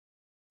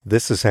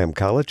This is Ham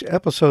College,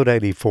 episode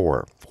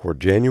 84, for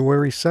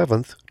January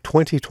 7th,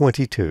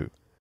 2022.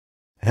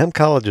 Ham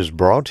College is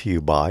brought to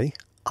you by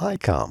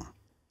ICOM.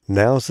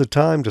 Now's the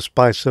time to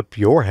spice up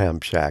your ham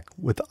shack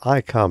with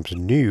ICOM's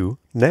new,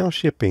 now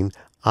shipping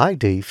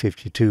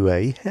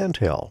ID52A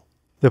handheld.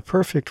 The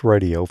perfect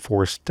radio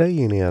for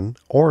staying in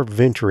or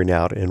venturing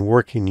out and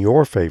working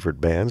your favorite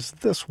bands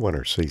this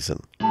winter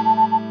season.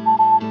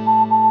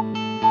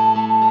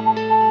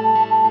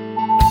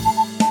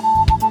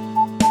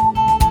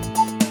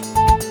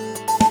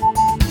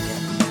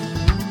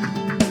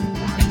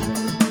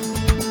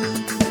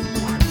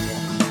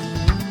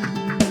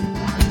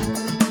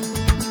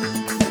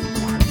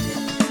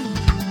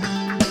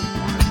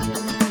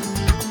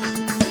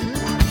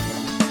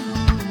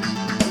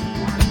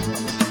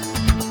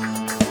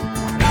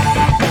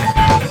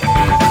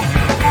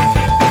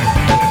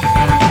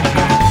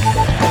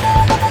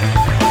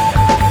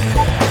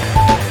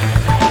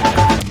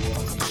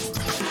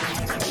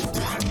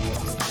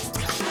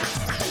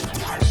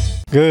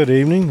 Good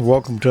evening.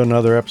 Welcome to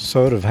another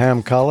episode of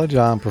Ham College.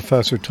 I'm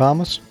Professor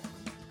Thomas.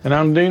 And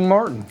I'm Dean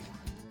Martin.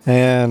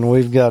 And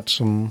we've got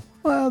some,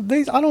 I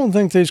don't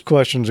think these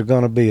questions are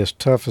going to be as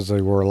tough as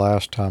they were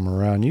last time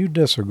around. You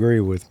disagree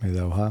with me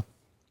though, huh?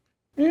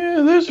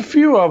 Yeah, there's a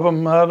few of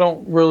them I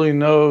don't really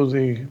know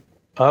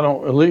I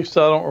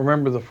don't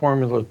remember the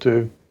formula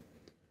to.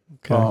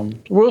 Okay.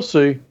 We'll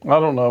see. I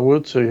don't know.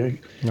 We'll see.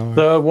 Right.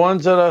 The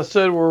ones that I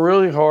said were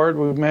really hard,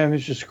 we've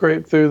managed to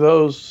scrape through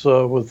those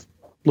with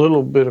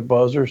little bit of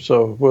buzzer,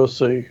 so we'll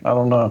see. I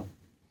don't know.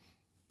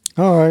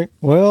 All right.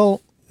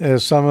 Well,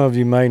 as some of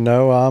you may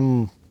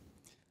know,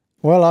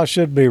 I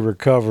should be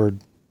recovered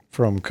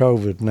from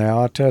COVID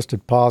now. I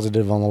tested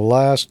positive on the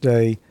last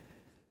day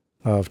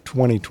of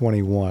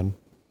 2021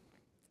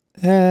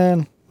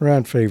 and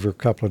ran fever a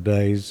couple of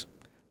days,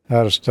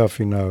 had a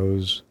stuffy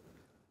nose,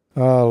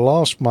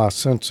 lost my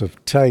sense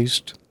of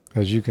taste,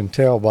 as you can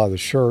tell by the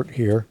shirt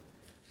here.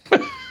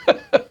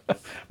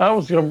 I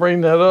was going to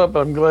bring that up.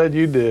 I'm glad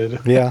you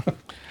did. Yeah.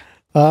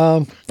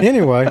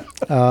 Anyway,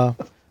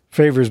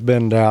 fever's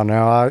been down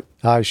now.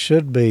 I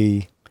should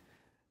be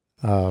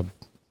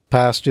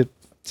past it.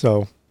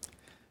 So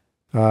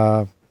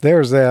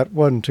there's that.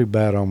 Wasn't too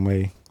bad on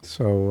me.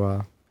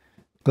 So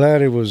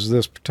glad it was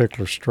this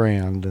particular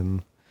strand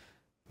and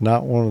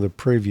not one of the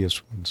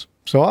previous ones.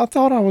 So I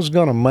thought I was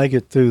going to make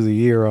it through the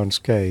year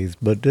unscathed,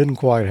 but didn't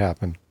quite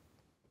happen.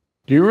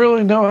 Do you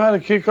really know how to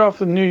kick off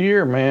the new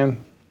year,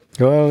 man?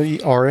 Well,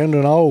 or end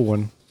an old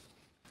one.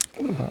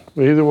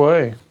 Either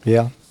way.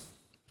 Yeah.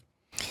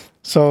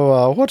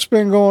 So what's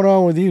been going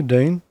on with you,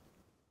 Dean?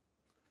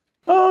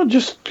 Oh,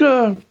 just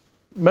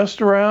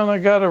messed around. I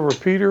got a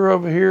repeater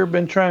over here.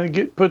 Been trying to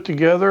get put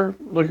together.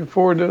 Looking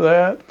forward to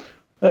that.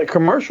 That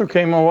commercial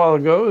came a while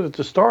ago. At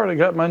the start, I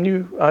got my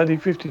new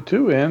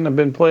ID52 in. I've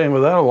been playing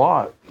with that a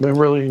lot. Been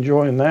really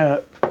enjoying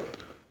that.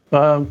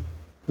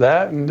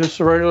 That and just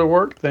the regular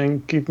work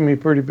thing keeping me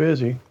pretty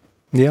busy.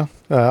 Yeah,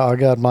 I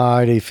got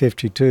my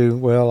ID52.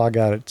 Well, I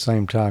got it at the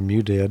same time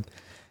you did.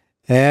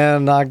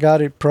 And I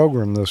got it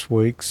programmed this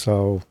week,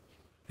 so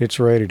it's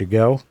ready to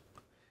go.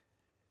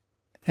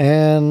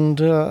 And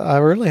I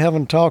really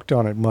haven't talked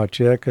on it much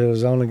yet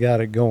because I only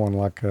got it going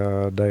like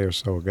a day or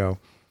so ago.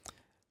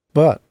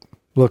 But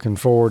looking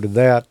forward to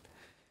that.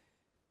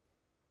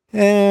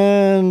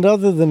 And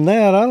other than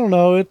that, I don't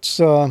know.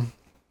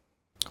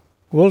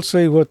 We'll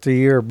see what the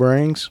year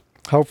brings.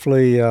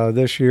 Hopefully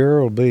this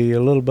year will be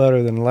a little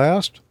better than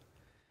last,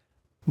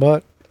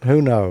 but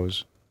who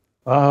knows?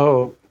 I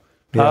hope.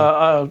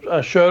 Yeah.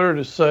 I shudder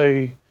to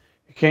say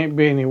it can't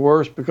be any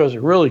worse because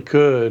it really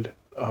could,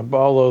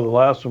 although the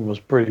last one was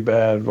pretty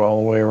bad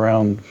all the way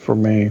around for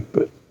me.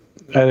 But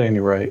at any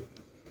rate,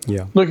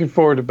 yeah, looking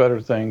forward to better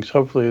things.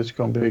 Hopefully it's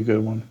going to be a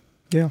good one.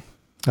 Yeah,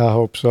 I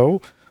hope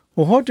so.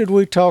 Well, what did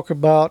we talk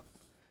about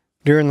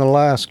during the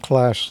last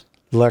class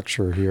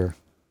lecture here?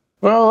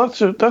 Well,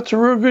 that's a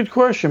real good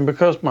question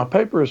because my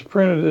paper is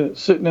printed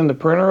sitting in the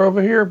printer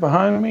over here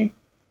behind me.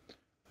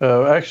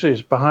 Actually,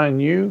 it's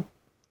behind you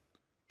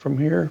from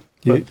here.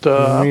 But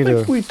I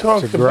think we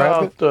talked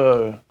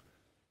about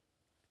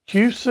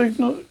Q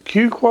signal,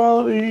 Q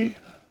quality,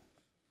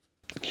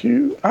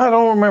 I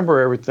don't remember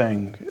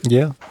everything.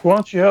 Yeah. Why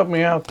don't you help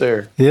me out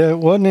there? Yeah, it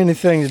wasn't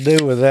anything to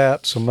do with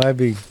that, so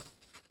maybe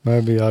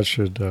I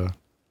should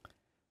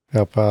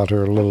help out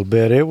here a little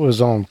bit. It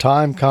was on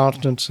time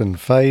constants and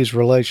phase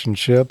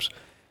relationships,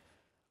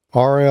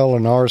 RL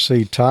and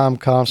RC time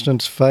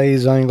constants,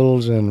 phase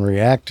angles and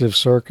reactive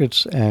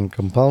circuits and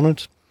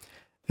components,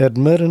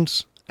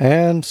 admittance,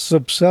 and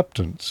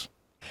subceptance.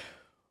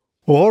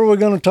 Well, what are we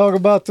going to talk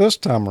about this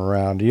time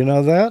around? Do you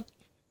know that?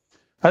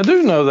 I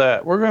do know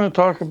that. We're going to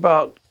talk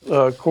about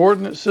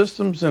coordinate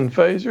systems and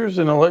phasors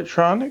in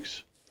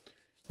electronics,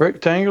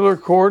 rectangular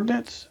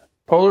coordinates,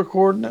 polar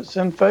coordinates,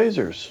 and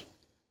phasors.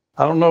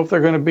 I don't know if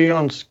they're going to be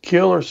on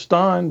kill or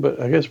stun, but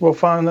I guess we'll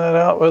find that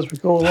out as we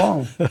go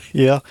along.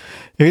 Yeah.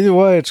 Either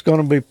way, it's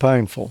going to be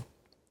painful.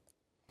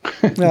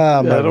 I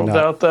don't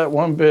doubt that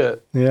one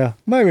bit. Yeah,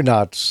 maybe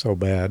not so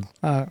bad.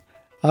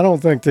 I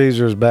don't think these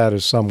are as bad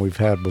as some we've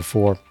had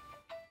before.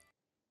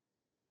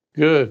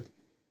 Good.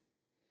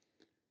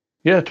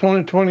 Yeah,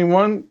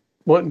 2021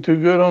 wasn't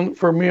too good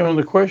for me on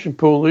the question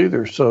pool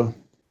either. So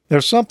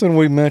There's something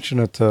we mention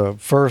at the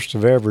first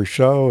of every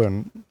show,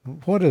 and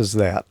what is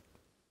that?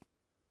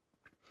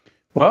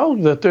 well,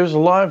 that there's a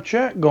live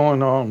chat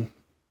going on.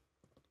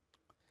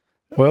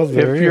 Well,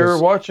 there If you're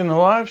is. watching the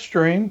live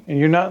stream and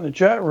you're not in the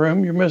chat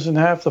room, you're missing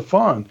half the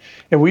fun.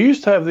 And we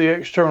used to have the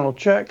external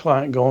chat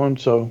client going.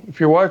 So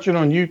if you're watching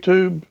on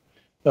YouTube,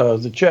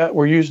 the chat,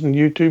 we're using the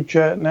YouTube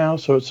chat now,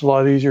 so it's a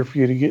lot easier for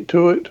you to get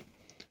to it.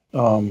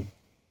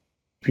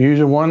 If you're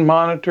using one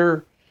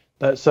monitor,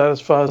 that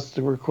satisfies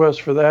the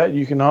request for that.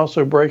 You can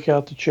also break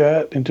out the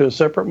chat into a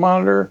separate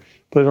monitor,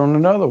 put it on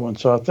another one.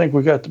 So I think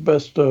we got the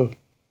best of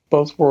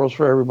both worlds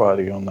for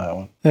everybody on that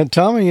one. And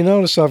Tommy, you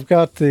notice I've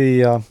got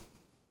the,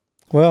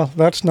 well,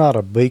 that's not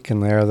a beacon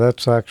there.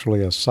 That's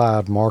actually a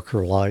side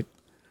marker light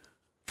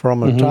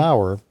from a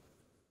tower.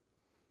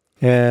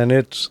 And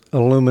it's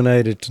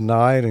illuminated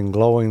tonight and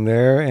glowing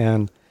there.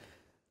 And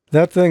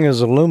that thing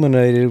is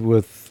illuminated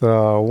with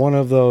one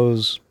of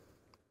those,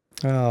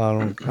 I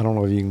don't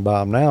know if you can buy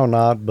them now or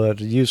not, but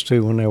it used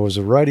to when there was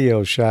a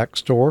Radio Shack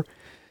store.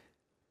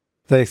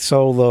 They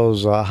sold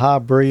those high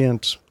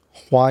brilliance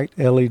white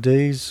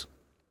LEDs.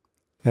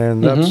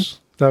 And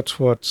that's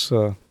what's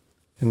in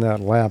that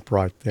lamp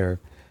right there.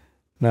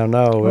 Now,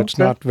 no, it's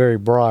not very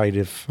bright.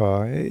 If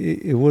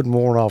it wouldn't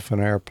warn off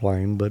an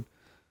airplane, but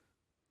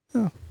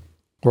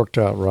worked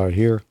out right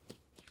here.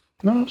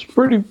 No, it's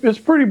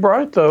pretty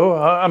bright though.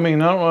 I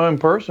mean, I don't know in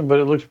person, but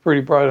it looks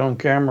pretty bright on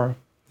camera.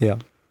 Yeah.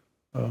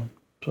 So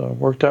it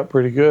worked out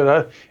pretty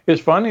good.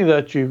 It's funny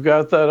that you've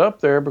got that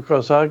up there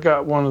because I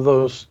got one of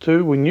those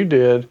too when you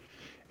did,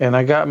 and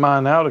I got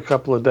mine out a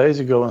couple of days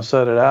ago and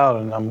set it out,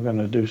 and I'm going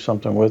to do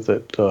something with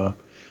it. I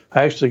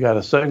actually got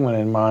a segment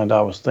in mind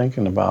I was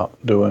thinking about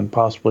doing,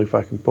 possibly if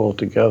I can pull it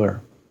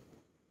together.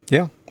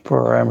 Yeah.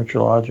 For our Amateur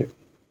Logic.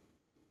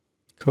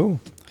 Cool.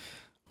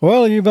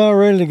 Well, you about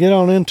ready to get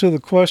on into the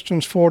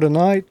questions for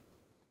tonight?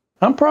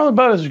 I'm probably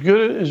about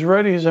as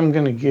ready as I'm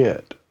going to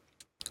get.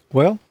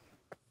 Well,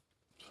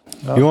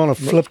 you want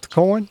to flip the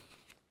coin?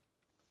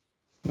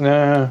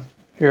 Nah.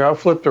 Here, I'll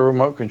flip the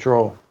remote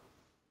control.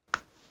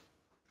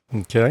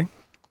 Okay.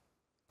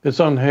 It's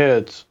on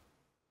heads.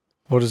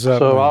 What does that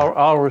mean? So mean?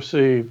 I'll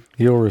receive.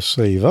 You'll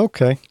receive.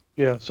 Okay.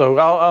 Yeah. So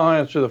I'll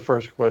answer the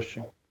first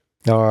question.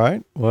 All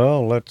right.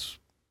 Well, let's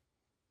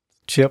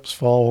chips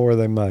fall where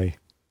they may.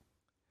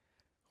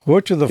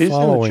 Which of the He's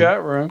following? in the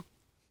chat room.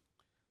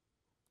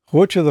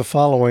 Which of the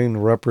following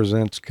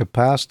represents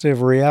capacitive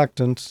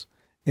reactance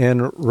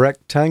in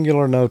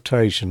rectangular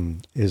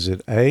notation? Is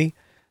it A,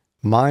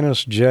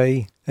 minus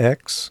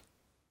JX,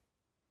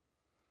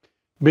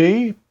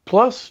 B,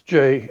 plus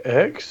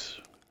JX,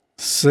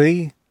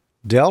 C,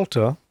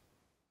 delta,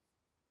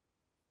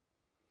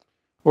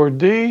 or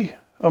D,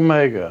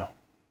 omega?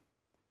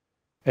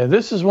 And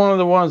this is one of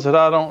the ones that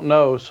I don't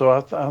know, so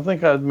I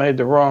think I made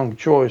the wrong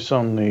choice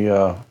on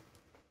the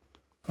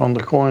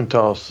coin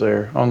toss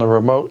there, on the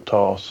remote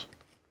toss.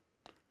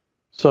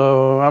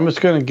 So I'm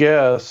just going to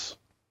guess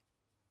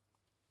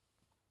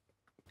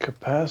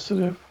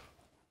capacitive.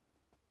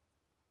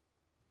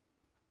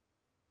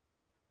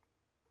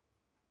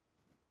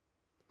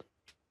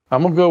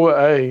 I'm going to go with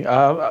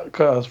A,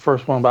 because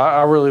first one, but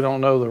I really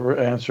don't know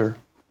the answer.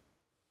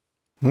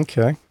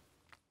 Okay.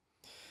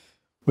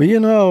 Well,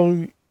 you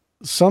know,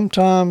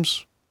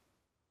 sometimes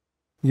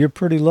you're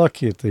pretty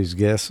lucky at these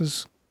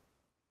guesses.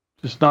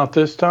 Just not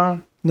this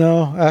time?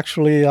 No,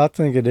 actually, I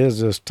think it is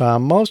this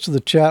time. Most of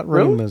the chat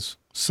room is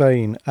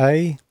saying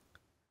A.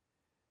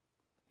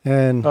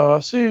 And I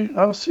see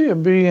a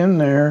B in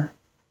there.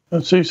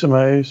 I see some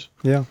A's.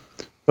 Yeah.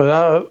 But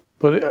I'll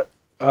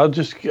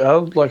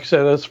like I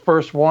said, that's the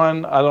first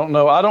one. I don't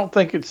know. I don't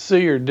think it's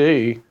C or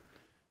D.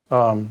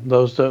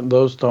 Those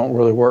don't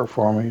really work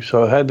for me.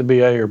 So it had to be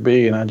A or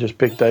B, and I just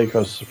picked A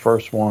because it's the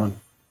first one.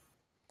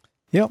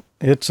 Yep,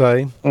 it's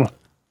A.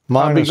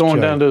 I'll be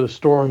going down to the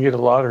store and get a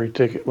lottery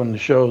ticket when the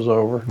show's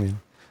over. Yeah.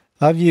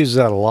 I've used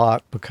that a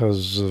lot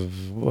because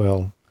of,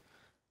 well,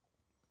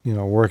 you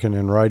know, working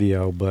in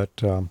radio.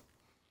 But,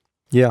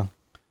 yeah,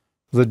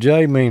 the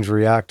J means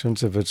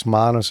reactance. If it's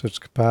minus, it's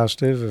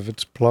capacitive. If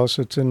it's plus,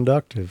 it's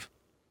inductive.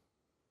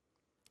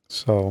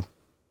 So,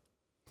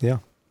 yeah.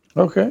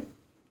 Okay.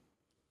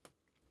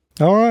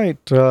 All right,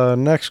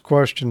 next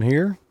question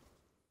here.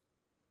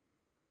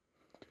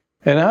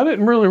 And I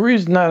didn't really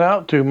reason that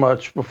out too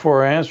much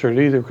before I answered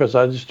either, because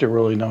I just didn't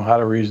really know how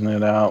to reason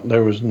it out.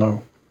 There was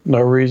no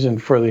reason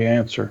for the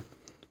answer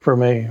for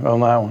me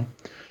on that one.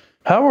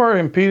 How are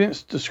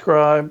impedances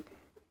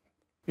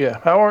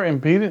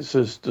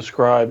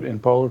described in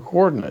polar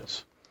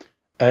coordinates?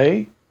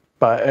 A,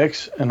 by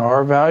X and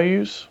R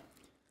values.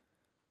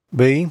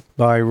 B,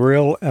 by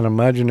real and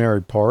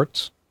imaginary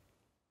parts.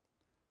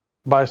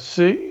 By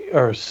C,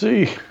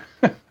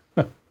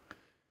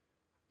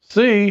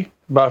 C,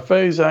 by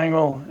phase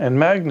angle and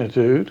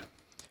magnitude.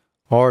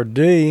 Or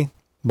D,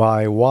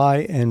 by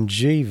Y and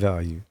G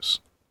values.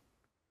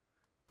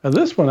 And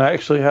this one, I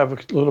actually have a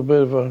little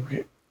bit of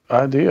a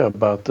idea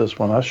about this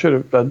one. I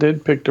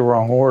did pick the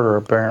wrong order,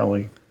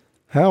 apparently.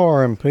 How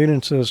are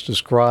impedances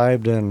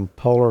described in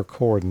polar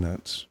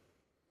coordinates?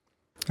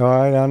 All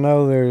right, I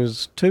know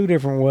there's two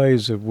different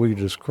ways that we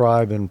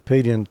describe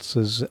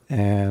impedances,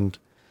 and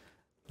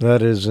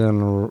that is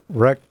in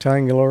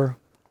rectangular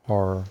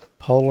or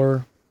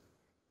polar.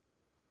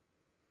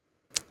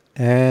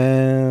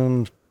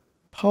 And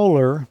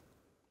polar,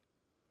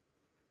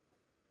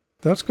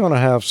 that's going to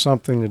have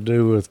something to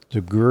do with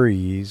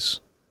degrees.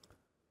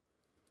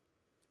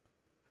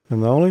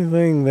 And the only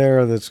thing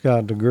there that's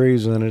got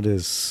degrees in it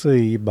is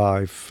C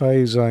by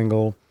phase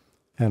angle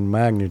and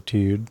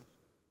magnitude.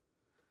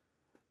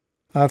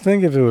 I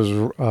think if it was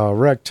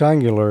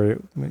rectangular,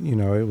 it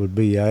would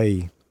be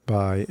A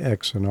by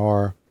X and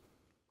R.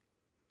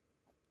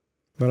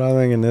 But I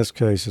think in this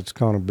case it's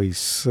going to be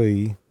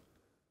C.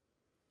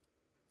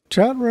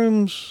 Chat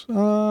rooms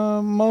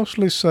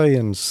mostly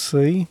saying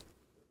C.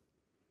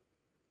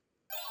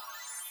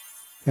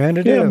 And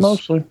it is. Yeah,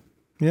 mostly.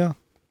 Yeah.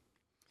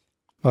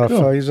 Cool.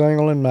 Phase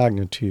angle and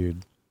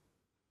magnitude.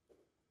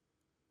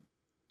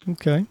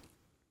 Okay.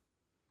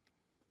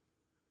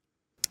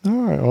 All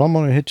right. Well, I'm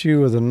going to hit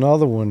you with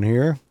another one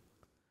here.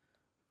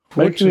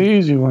 Make it an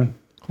easy one.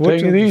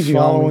 Which of the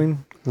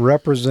following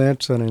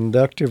represents an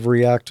inductive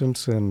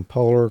reactance in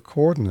polar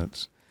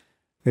coordinates?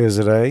 Is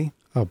it A,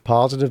 a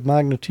positive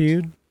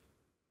magnitude?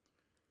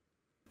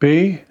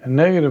 B, a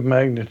negative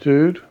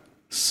magnitude?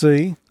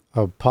 C,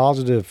 a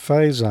positive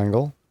phase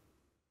angle?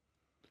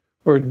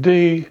 Or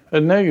D, a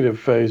negative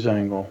phase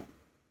angle?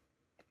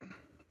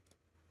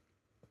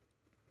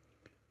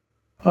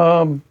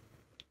 I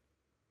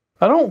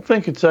don't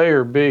think it's A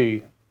or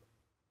B.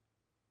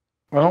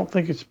 I don't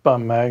think it's by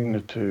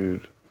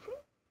magnitude.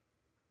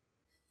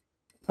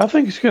 I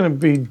think it's going to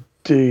be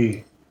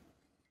D.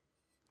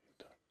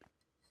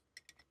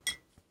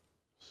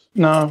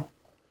 No,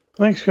 I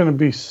think it's going to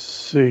be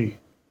C.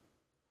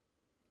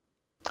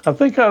 I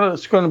think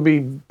it's going to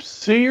be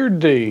C or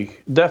D.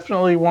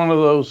 Definitely one of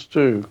those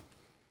two.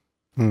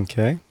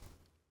 Okay.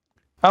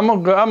 I'm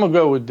gonna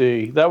go with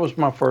D. That was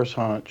my first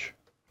hunch.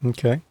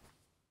 Okay.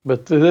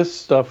 But this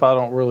stuff I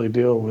don't really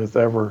deal with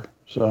ever,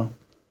 so.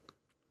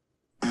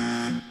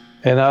 And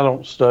I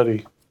don't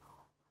study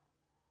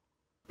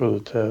for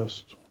the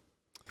test,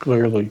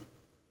 clearly.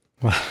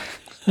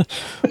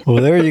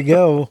 Well, there you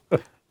go.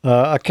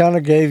 I kind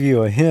of gave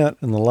you a hint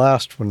in the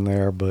last one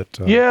there, but...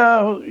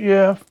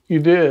 Yeah, you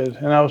did.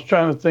 And I was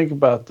trying to think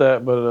about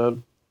that, but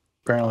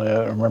apparently I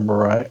don't remember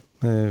right.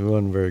 It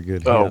wasn't a very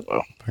good hint,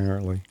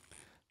 apparently.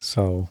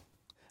 So,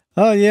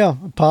 yeah,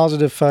 a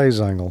positive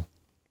phase angle.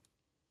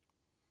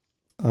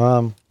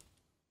 Okay,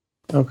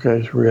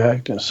 it's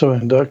reactance. So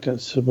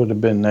inductance would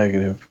have been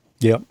negative.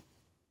 Yep.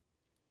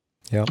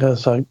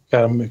 Yes, I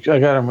got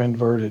them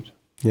inverted.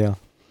 Yeah.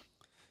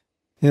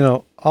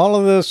 All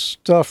of this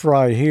stuff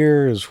right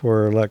here is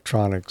where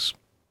electronics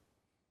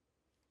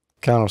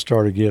kind of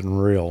started getting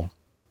real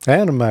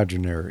and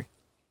imaginary.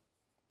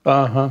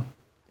 Uh-huh.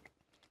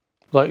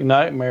 Like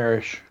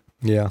nightmarish.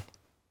 Yeah.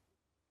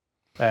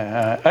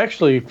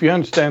 Actually, if you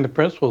understand the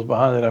principles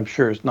behind it, I'm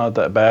sure it's not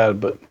that bad,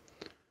 but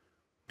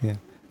yeah.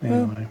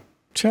 Anyway. Well,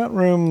 chat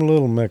room a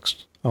little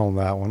mixed on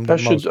that one.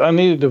 I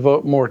need to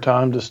devote more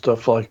time to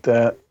stuff like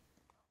that.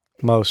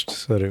 Most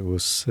said it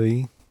was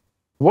C.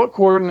 What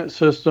coordinate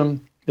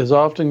system is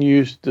often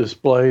used to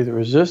display the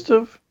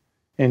resistive,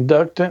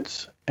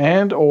 inductance,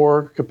 and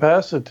or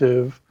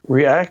capacitive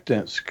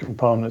reactance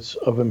components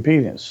of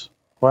impedance?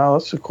 Wow,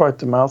 that's quite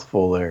the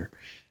mouthful there.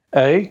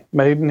 A,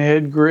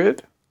 Maidenhead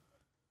grid.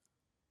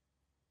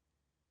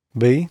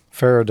 B,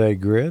 Faraday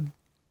grid.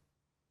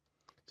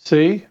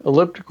 C,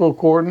 elliptical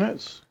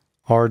coordinates.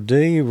 Or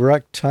D,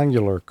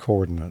 rectangular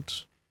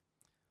coordinates.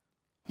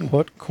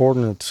 What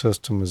coordinate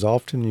system is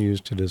often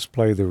used to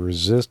display the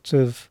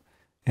resistive,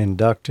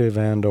 inductive,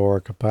 and or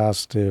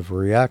capacitive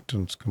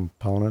reactance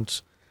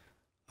components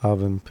of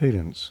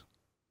impedance?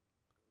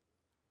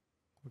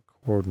 What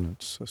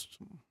coordinate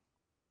system?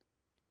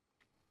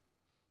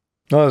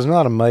 No, it's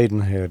not a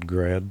Maidenhead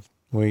grid.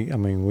 We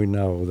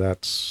know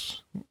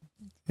that's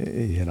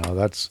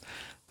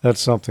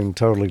something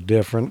totally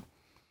different.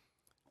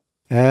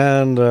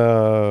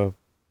 And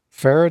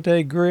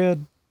Faraday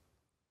grid,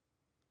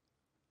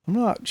 I'm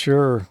not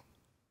sure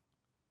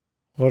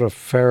what a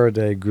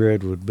Faraday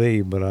grid would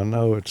be, but I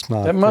know it's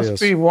not That must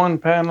be one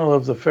panel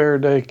of the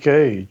Faraday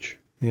cage.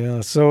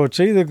 Yeah, so it's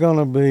either going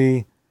to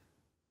be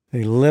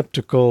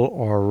elliptical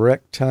or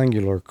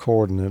rectangular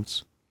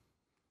coordinates.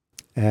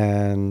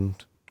 And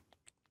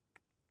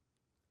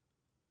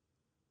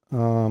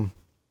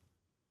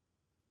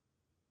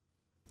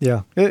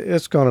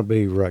it's going to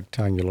be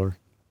rectangular.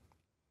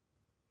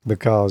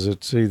 Because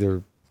it's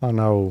either, I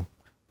know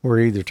we're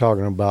either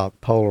talking about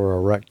polar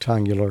or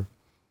rectangular.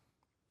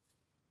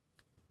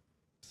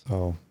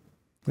 So,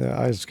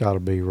 yeah, it's got to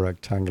be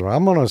rectangular.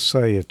 I'm going to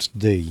say it's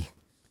D.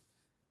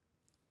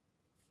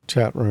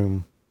 Chat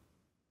room.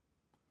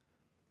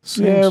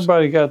 Yeah,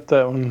 everybody got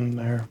that one in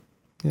there.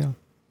 Yeah.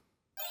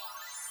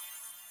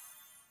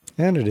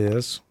 And it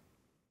is.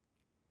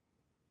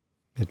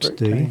 It's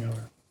D.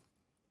 Rectangular.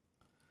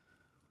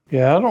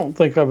 Yeah, I don't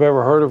think I've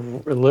ever heard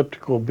of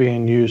elliptical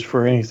being used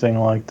for anything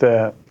like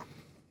that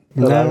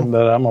No.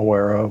 that I'm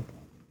aware of.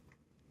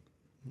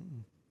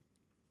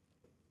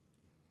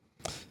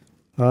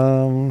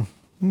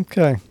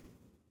 Okay.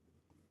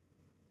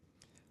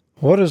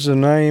 What is the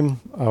name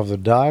of the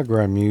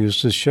diagram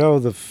used to show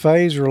the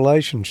phase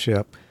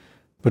relationship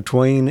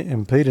between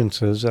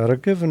impedances at a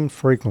given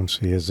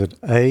frequency? Is it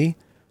A,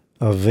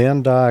 a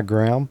Venn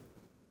diagram,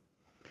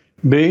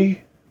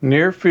 B,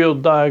 near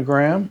field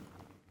diagram,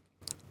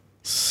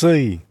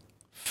 C,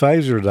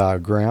 phasor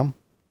diagram,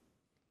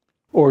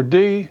 or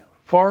D,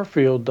 far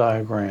field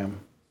diagram?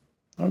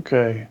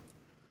 Okay.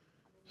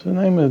 So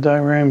the name of the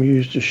diagram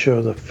used to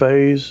show the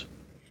phase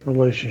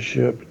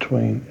relationship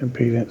between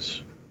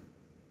impedance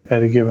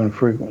at a given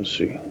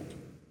frequency.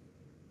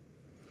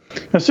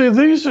 And see,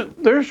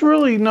 there's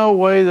really no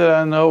way that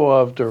I know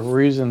of to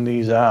reason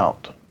these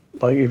out,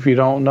 like if you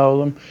don't know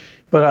them.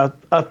 But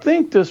I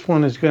think this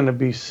one is going to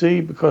be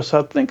C, because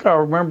I think I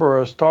remember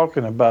us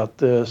talking about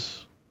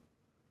this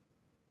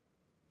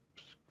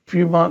a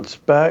few months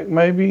back,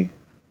 maybe.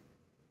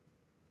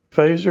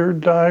 Phasor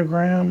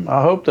diagram.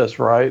 I hope that's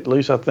right. At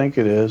least I think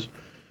it is.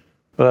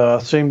 But I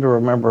seem to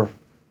remember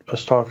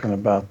us talking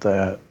about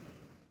that.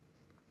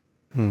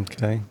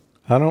 Okay.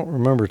 I don't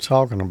remember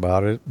talking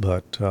about it,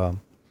 but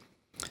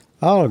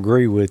I'll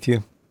agree with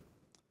you.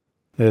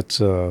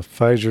 It's a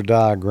phasor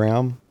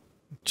diagram.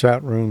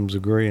 Chat room's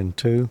agreeing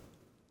too.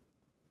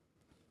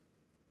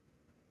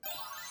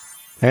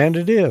 And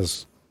it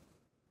is.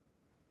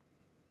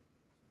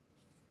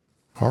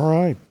 All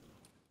right.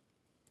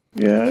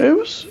 Yeah,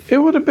 it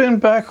would have been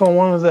back on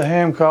one of the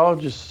Ham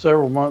colleges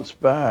several months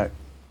back,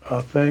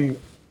 I think.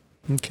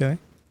 Okay.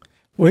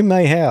 We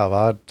may have.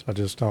 I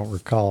just don't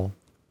recall.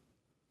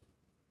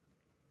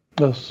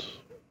 That's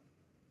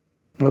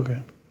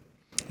okay.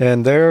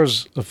 And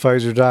there's a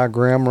phasor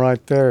diagram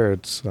right there.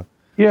 It's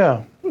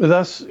Yeah, and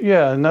that's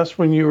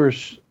when you were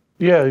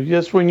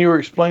that's when you were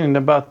explaining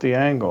about the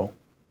angle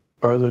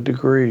or the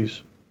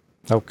degrees.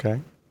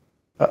 okay.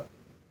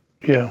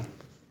 Yeah.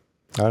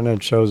 And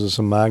it shows us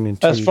a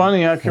magnitude. That's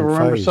funny. I can and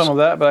remember phase. some of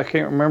that, but I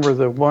can't remember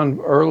the one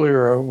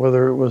earlier,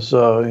 whether it was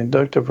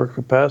inductive or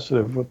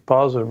capacitive, with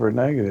positive or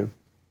negative.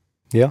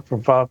 Yeah.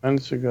 From 5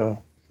 minutes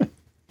ago.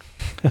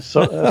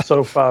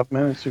 So 5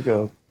 minutes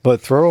ago.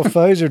 But throw a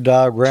phasor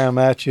diagram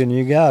at you and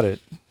you got it.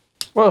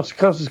 Well, it's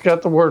because it's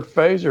got the word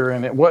phasor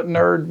in it. What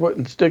nerd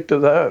wouldn't stick to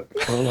that?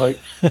 Or like,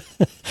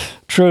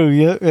 True.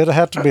 Yeah, it'd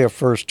have to be a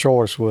first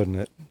choice,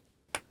 wouldn't it?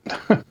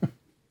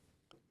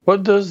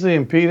 what does the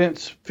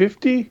impedance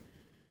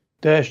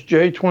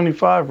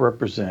 50-J25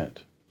 represent?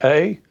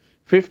 A,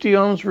 50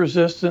 ohms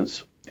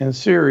resistance in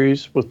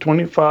series with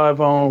 25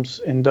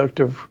 ohms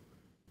inductive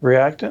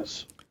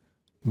reactance.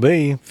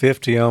 B,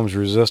 50 ohms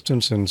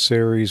resistance in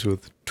series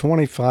with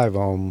 25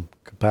 ohm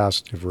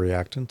capacitive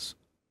reactance.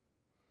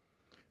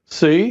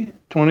 C,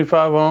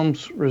 25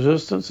 ohms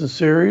resistance in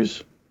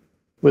series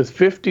with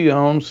 50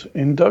 ohms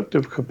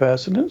inductive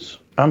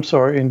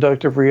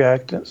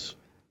reactance.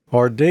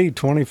 Or D,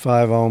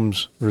 25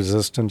 ohms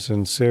resistance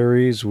in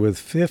series with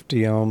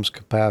 50 ohms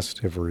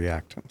capacitive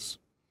reactance.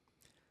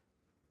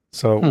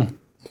 So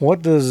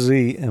what does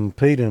the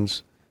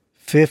impedance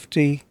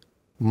 50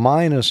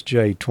 minus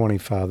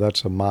J25,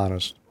 that's a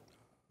minus,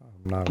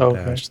 not a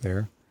dash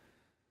there.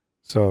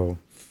 So,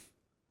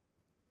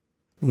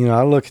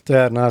 I look at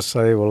that and I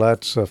say, well,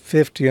 that's a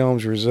 50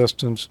 ohms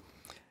resistance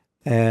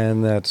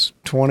and that's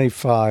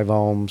 25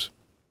 ohms.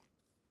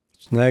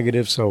 It's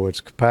negative, so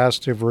it's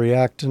capacitive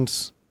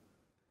reactance.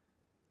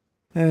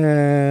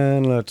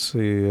 And let's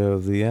see,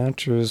 the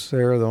answer is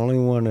there. The only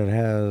one that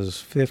has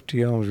 50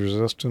 ohms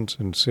resistance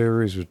in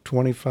series with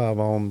 25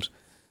 ohms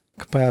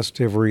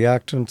capacitive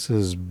reactance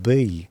is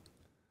B.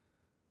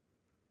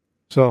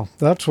 So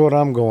that's what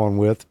I'm going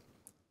with.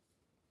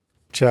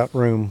 Chat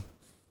room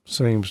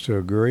seems to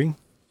agree.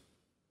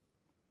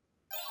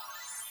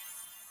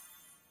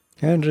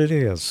 And it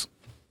is.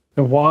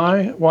 And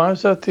why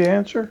is that the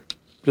answer?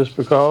 Just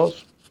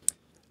because?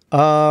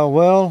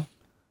 Well,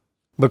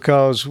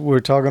 because we're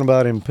talking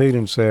about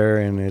impedance there,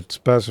 and it's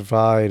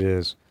specified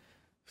as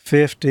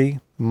 50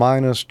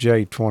 minus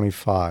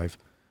J25.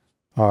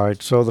 All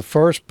right, so the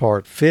first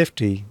part,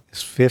 50,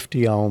 is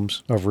 50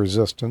 ohms of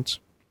resistance.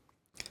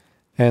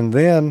 And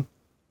then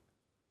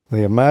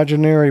the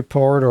imaginary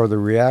part or the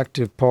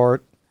reactive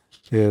part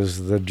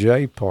is the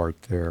J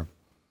part there.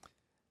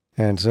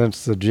 And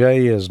since the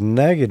J is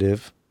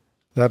negative,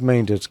 that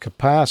means it's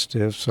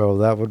capacitive, so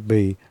that would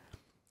be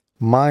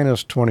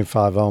minus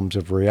 25 ohms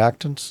of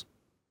reactance.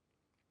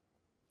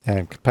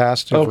 And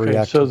capacitive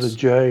reactance. So the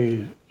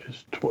J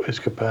is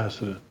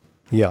capacitive.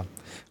 Yeah.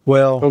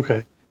 Well,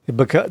 okay.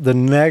 Because the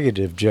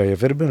negative J,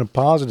 if it had been a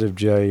positive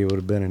J, it would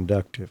have been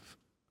inductive.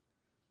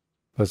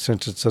 But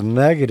since it's a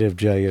negative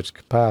J, it's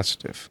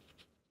capacitive.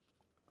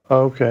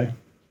 Okay.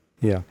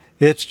 Yeah.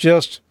 It's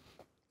just,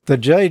 the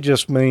J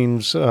just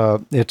means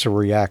it's a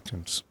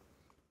reactance.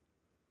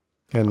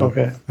 And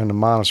the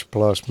minus or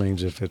plus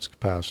means if it's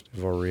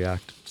capacitive or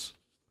reactance.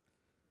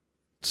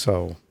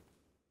 So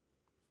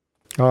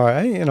All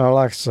right,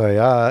 like I say,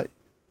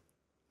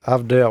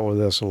 I've dealt with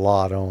this a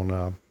lot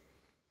on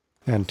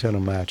antenna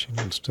matching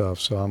and stuff,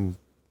 so I'm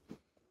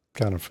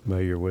kind of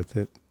familiar with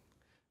it,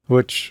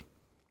 which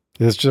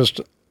is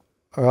just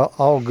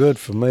all good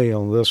for me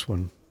on this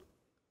one.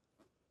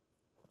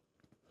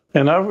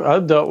 And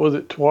I've dealt with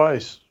it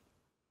twice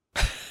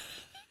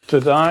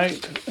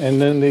tonight, and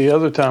then the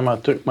other time I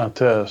took my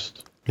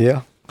test.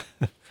 Yeah.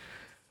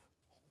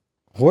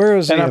 Where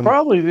is And I the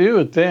probably do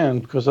it then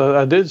because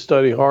I did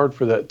study hard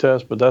for that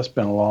test, but that's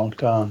been a long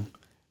time.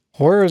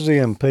 where is the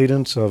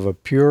impedance of a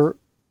pure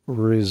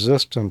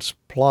resistance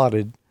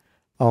plotted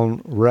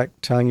on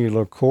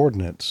rectangular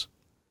coordinates?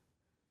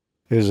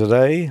 Is it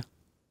A,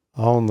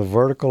 on the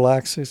vertical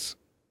axis?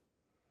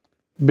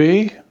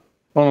 B,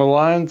 on a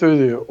line through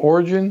the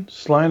origin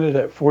slanted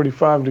at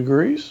 45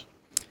 degrees?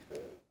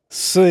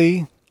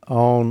 C,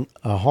 on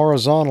a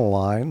horizontal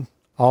line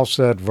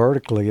offset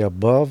vertically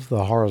above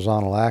the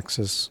horizontal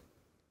axis?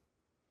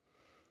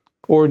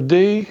 Or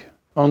D,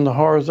 on the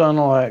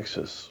horizontal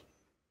axis?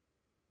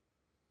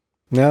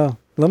 Now,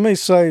 let me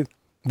say,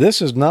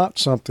 this is not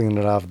something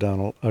that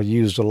I've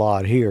used a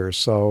lot here,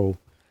 so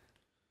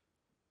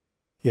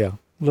yeah,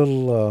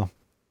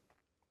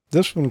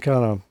 this one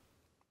kind of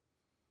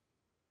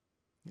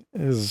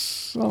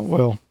is,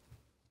 well,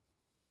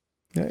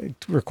 it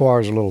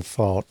requires a little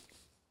thought.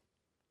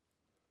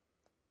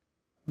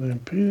 The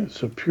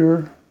impedance of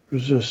pure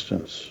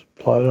resistance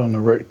plotted on the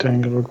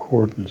rectangular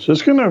coordinates.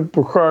 It's going to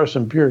require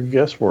some pure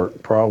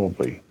guesswork,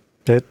 probably.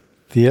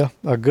 Yeah,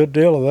 a good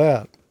deal of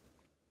that.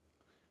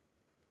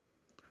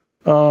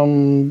 Be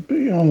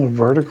on the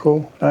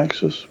vertical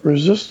axis.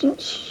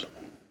 Resistance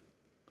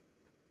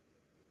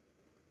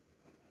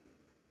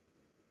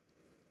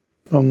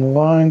on the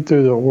line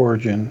through the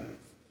origin.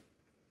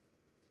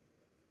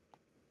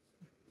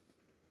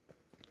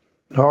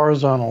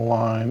 Horizontal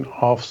line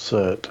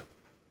offset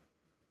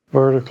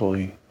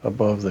vertically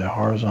above the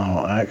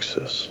horizontal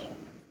axis.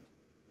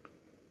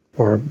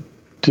 Or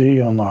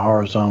D on the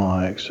horizontal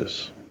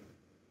axis.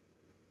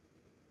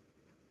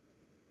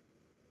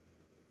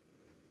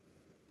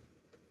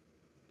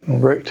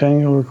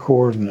 Rectangular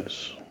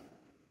coordinates.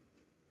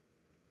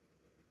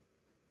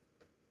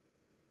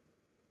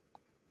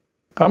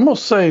 I'm going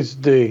to say it's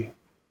D.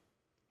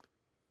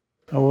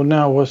 Oh, well,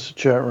 now what's the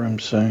chat room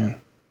saying?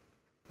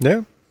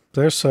 Yeah,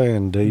 they're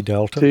saying D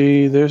delta.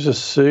 D, there's a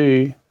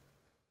C,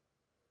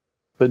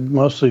 but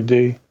mostly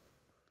D.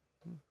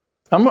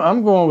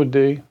 I'm going with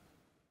D.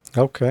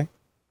 Okay.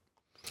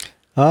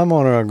 I'm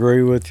going to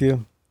agree with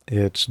you.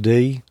 It's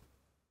D.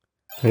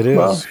 It is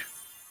Well,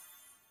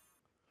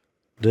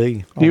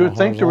 D. you would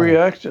think the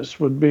reactance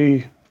would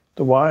be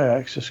the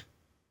y-axis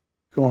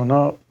going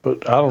up,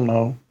 but I don't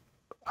know.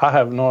 I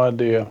have no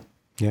idea.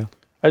 Yeah.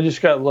 I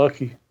just got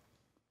lucky.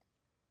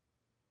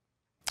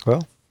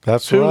 Well,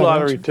 that's Two the right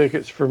lottery answer.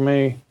 tickets for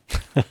me.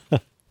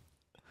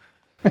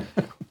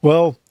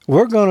 Well,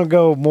 we're going to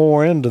go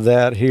more into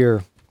that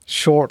here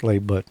shortly,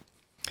 but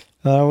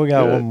we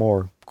got Good. one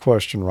more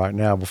question right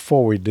now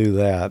before we do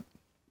that.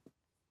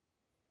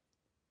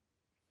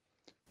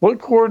 What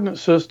coordinate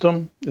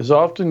system is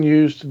often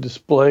used to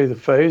display the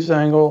phase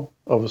angle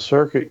of a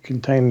circuit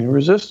containing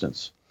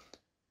resistance,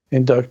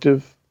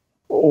 inductive,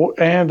 or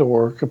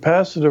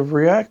capacitive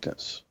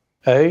reactance?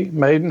 A,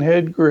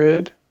 Maidenhead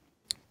grid.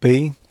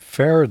 B,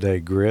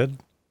 Faraday grid.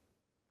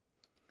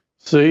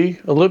 C,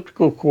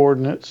 elliptical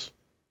coordinates.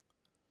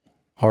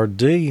 Or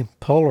D,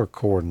 polar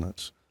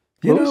coordinates.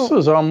 This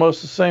is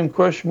almost the same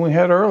question we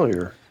had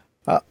earlier.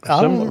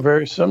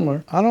 Very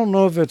similar. I don't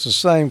know if it's the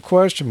same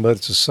question, but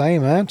it's the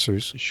same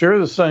answers. Sure,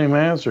 the same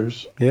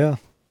answers. Yeah.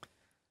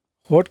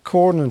 What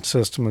coordinate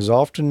system is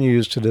often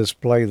used to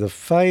display the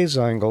phase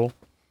angle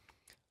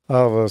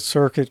of a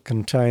circuit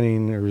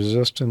containing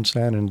resistance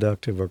and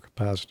inductive or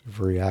capacitive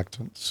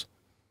reactance?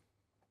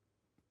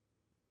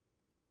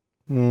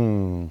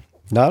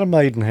 Not a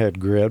Maidenhead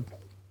grid.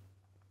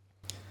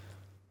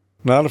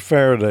 Not a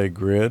Faraday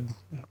grid.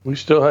 We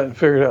still hadn't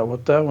figured out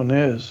what that one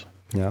is.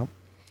 Yeah.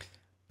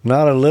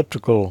 Not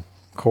elliptical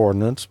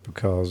coordinates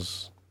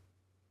because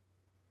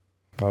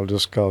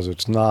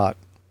it's not.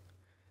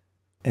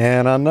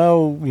 And I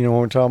know, when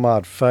we're talking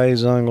about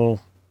phase angle,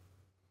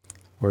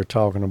 we're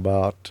talking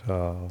about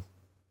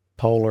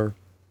polar.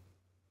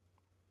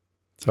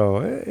 So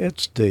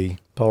it's D,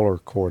 polar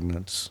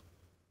coordinates.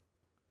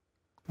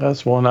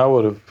 That's one I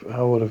would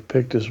have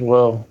picked as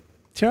well.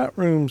 Chat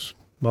room's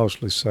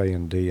mostly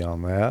saying D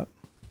on that.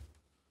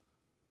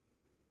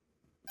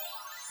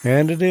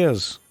 And it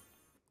is.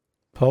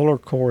 Polar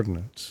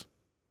coordinates.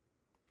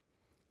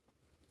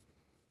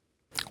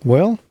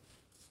 Well,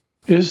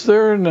 is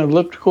there an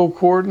elliptical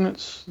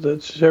coordinates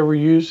that's ever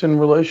used in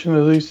relation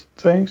to these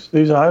things,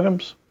 these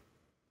items?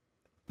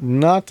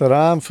 Not that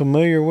I'm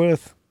familiar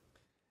with.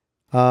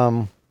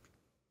 I've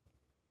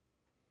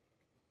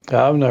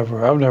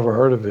never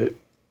heard of it.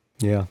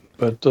 Yeah.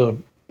 But I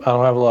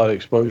don't have a lot of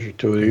exposure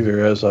to it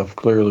either, as I've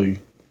clearly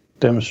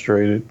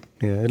demonstrated.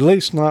 Yeah, at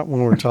least not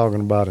when we're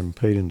talking about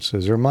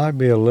impedances. There might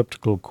be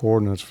elliptical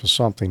coordinates for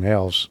something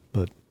else,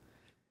 but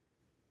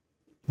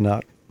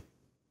not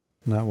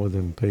not with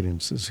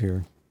impedances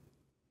here.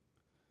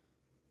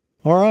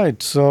 All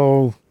right,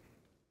 so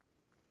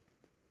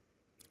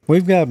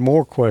we've got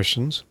more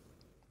questions.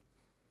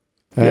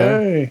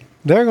 Yay.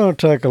 They're going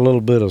to take a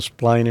little bit of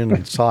explaining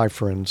and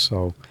ciphering,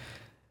 so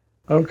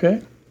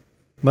Okay.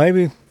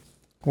 maybe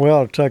we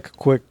ought to take a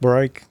quick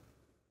break.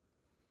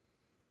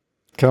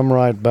 Come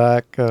right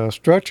back,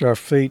 stretch our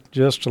feet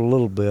just a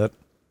little bit,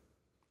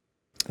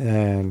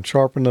 and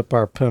sharpen up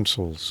our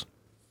pencils.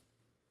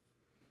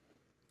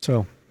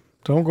 So,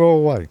 don't go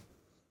away.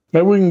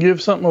 Maybe we can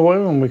give something away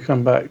when we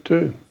come back,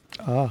 too.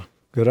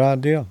 Good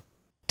idea.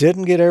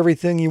 Didn't get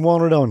everything you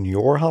wanted on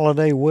your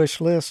holiday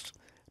wish list?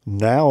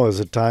 Now is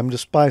the time to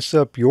spice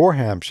up your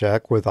ham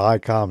shack with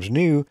ICOM's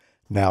new,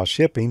 now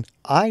shipping,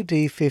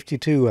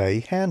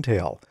 ID52A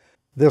handheld.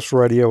 This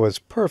radio is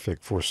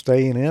perfect for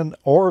staying in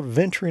or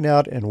venturing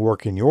out and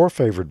working your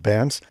favorite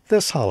bands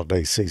this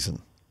holiday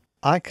season.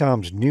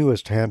 ICOM's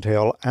newest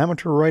handheld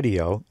amateur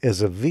radio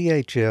is a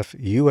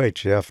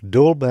VHF-UHF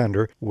dual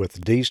bender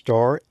with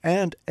D-Star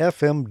and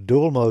FM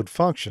dual mode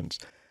functions.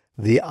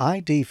 The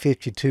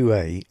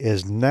ID52A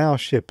is now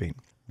shipping.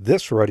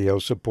 This radio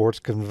supports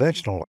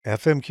conventional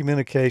FM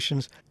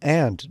communications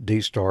and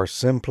D-Star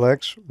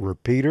simplex,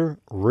 repeater,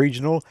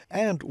 regional,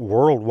 and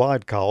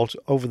worldwide calls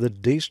over the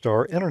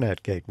D-Star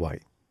Internet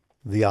Gateway.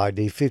 The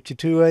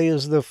ID52A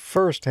is the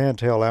first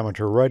handheld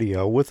amateur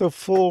radio with a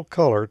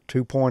full-color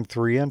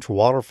 2.3-inch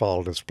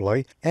waterfall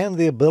display and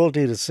the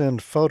ability to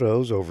send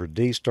photos over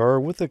D-Star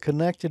with a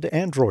connected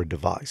Android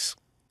device.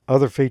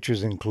 Other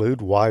features include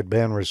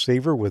wideband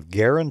receiver with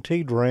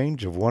guaranteed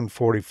range of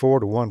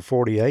 144 to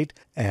 148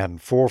 and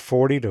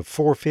 440 to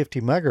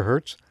 450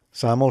 MHz,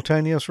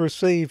 simultaneous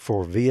receive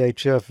for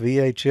VHF,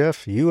 UHF,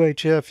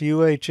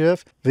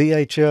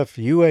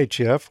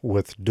 VHF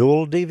with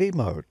dual DV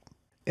mode.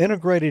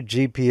 Integrated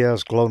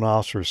GPS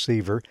GLONASS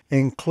receiver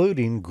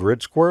including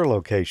grid square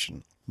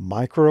location,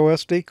 micro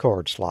SD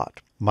card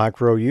slot,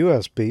 micro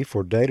USB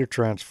for data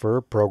transfer,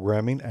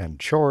 programming, and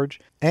charge,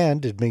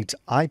 and it meets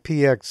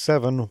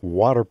IPX7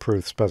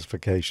 waterproof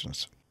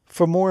specifications.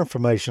 For more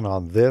information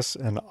on this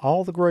and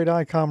all the great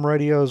ICOM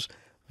radios,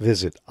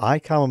 visit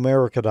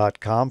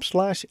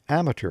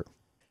icomamerica.com/amateur.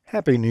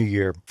 Happy New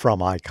Year from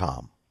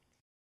ICOM.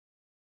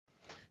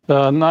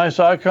 Nice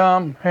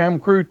ICOM Ham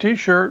Crew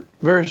t-shirt,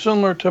 very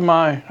similar to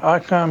my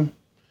ICOM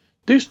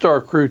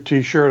D-Star Crew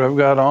t-shirt I've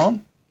got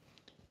on.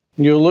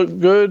 You'll look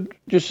good,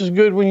 just as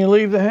good when you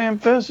leave the Ham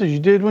Fest as you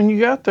did when you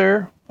got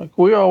there, like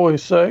we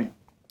always say.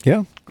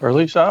 Yeah. Or at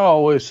least I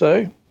always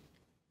say.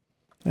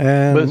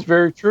 And but it's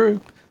very true.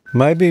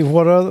 Maybe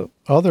what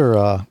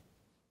other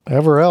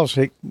ever else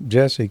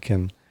Jesse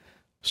can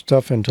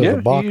stuff into the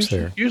box he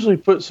there. Usually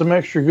put some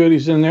extra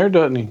goodies in there,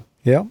 doesn't he?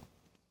 Yeah.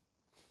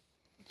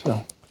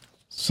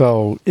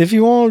 So if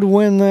you wanted to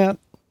win that,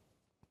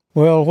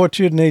 well, what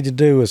you'd need to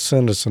do is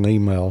send us an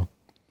email.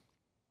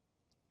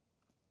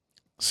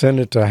 Send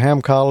it to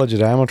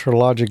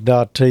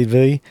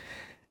hamcollege@amateurlogic.tv,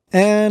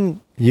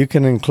 and you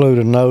can include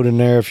a note in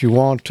there if you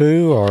want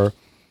to, or,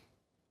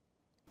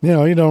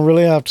 you don't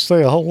really have to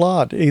say a whole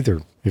lot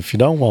either if you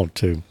don't want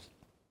to.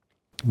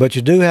 But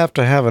you do have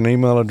to have an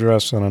email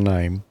address and a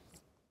name.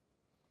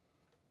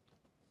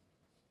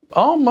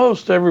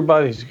 almost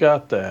everybody's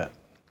got that.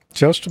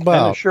 Just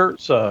about. And a shirt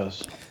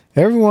size.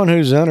 Everyone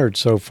who's entered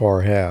so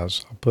far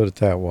has. I'll put it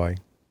that way.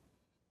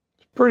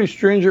 Pretty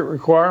stringent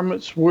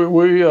requirements.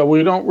 We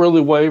don't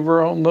really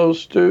waver on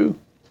those two.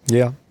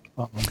 Yeah.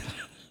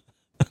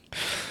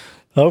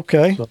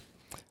 Okay.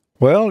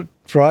 Well,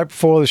 right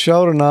before the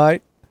show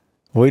tonight,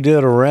 we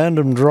did a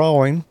random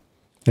drawing,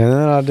 and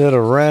then I did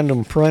a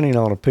random printing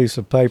on a piece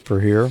of paper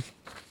here,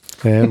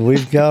 and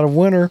we've got a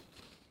winner.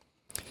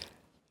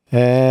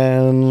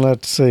 And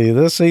let's see.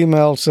 This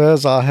email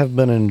says, I have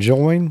been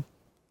enjoying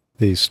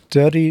the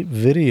study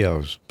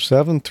videos.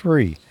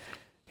 7-3.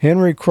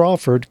 Henry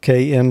Crawford,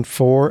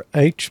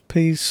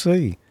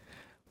 KN4HPC.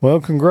 Well,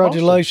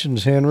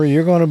 congratulations, awesome. Henry.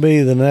 You're going to be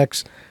the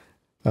next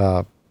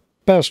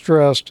best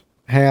dressed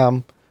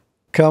ham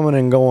coming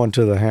and going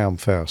to the Ham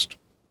Fest.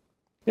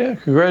 Yeah,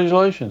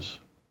 congratulations.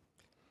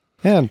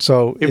 And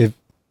so if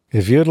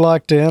you'd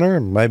like to enter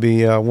and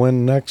maybe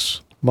win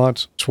next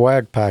month's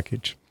swag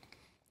package,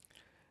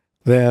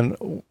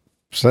 then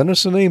send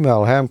us an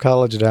email,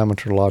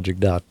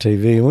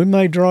 hamcollege@amateurlogic.tv, and we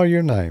may draw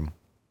your name.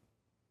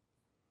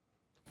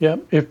 Yeah,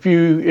 if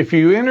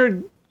you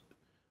entered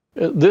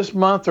this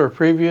month or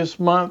previous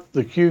month,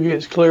 the queue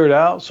gets cleared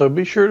out, so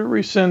be sure to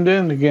resend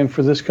in again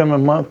for this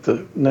coming month,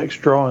 the next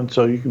drawing,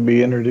 so you can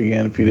be entered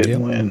again if you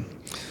didn't win.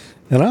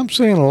 And I'm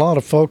seeing a lot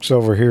of folks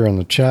over here in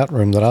the chat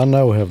room that I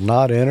know have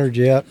not entered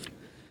yet.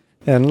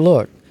 And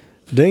look,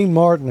 Dean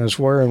Martin is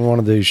wearing one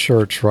of these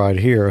shirts right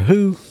here.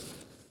 Who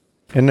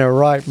in their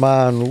right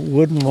mind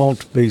wouldn't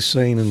want to be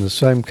seen in the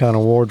same kind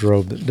of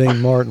wardrobe that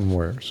Dean Martin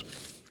wears?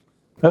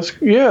 That's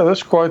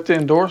quite the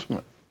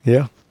endorsement.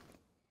 Yeah.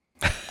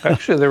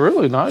 Actually, they're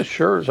really nice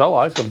shirts. I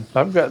like them.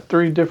 I've got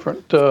 3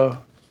 different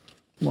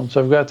ones.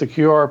 I've got the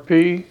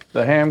QRP,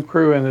 the Ham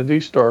Crew, and the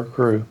D-Star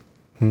Crew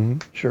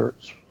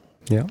shirts.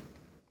 Yeah,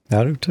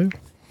 I do too.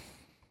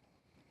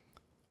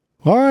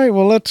 All right,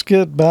 well, let's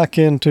get back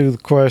into the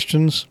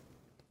questions.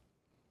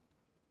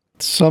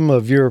 Some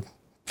of your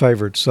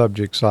favorite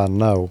subjects I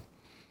know.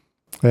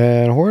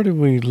 And where did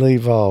we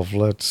leave off?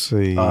 Let's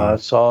see.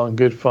 It's all in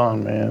good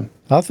fun, man.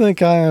 I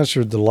think I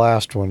answered the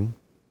last one.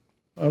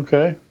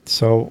 Okay.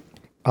 So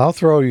I'll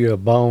throw you a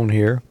bone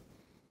here.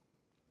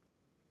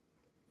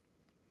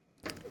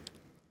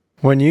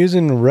 When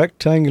using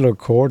rectangular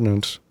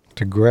coordinates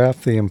to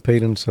graph the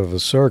impedance of a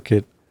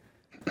circuit,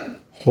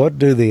 what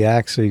do the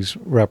axes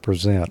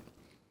represent?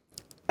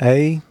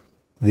 A,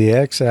 the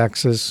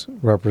x-axis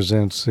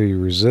represents the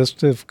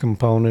resistive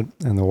component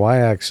and the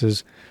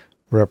y-axis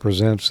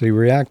represents the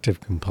reactive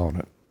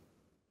component.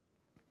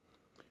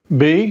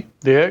 B,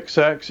 the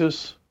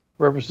x-axis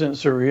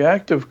represents the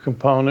reactive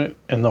component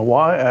and the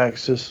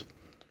y-axis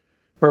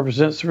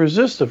represents the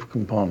resistive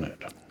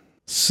component.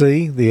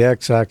 C, the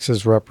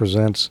x-axis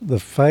represents the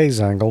phase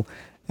angle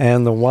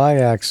and the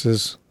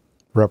y-axis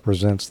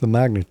represents the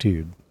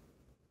magnitude.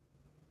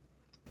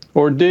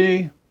 Or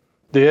D,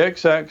 the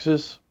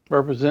x-axis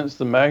represents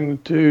the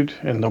magnitude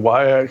and the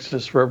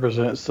y-axis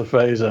represents the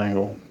phase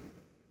angle.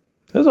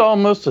 That's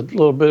almost a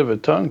little bit of a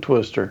tongue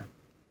twister.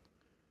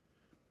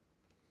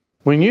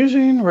 When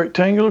using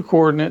rectangular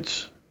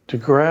coordinates to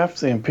graph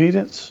the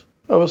impedance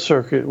of a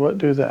circuit, what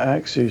do the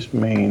axes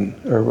mean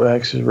or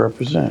axes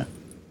represent?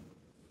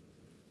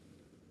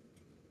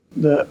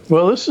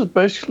 This is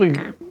basically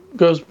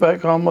goes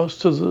back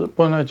almost to the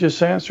one I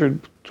just answered,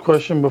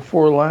 question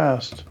before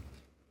last.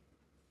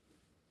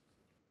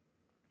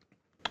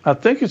 I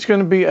think it's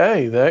going to be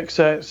A. The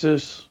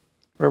x-axis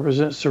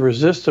represents the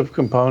resistive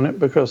component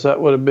because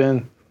that would have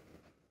been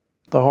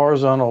the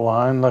horizontal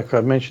line like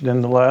I mentioned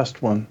in the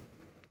last one.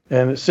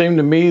 And it seemed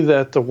to me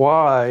that the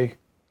y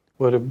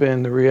would have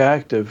been the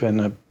reactive.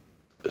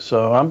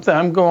 So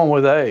I'm going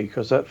with A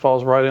because that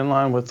falls right in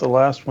line with the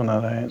last one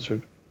that I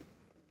answered.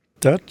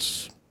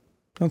 That's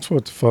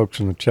what the folks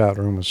in the chat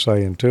room are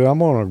saying too. I'm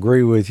going to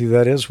agree with you.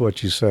 That is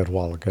what you said a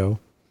while ago.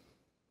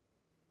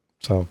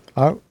 So,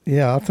 I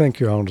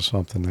think you're onto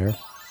something there.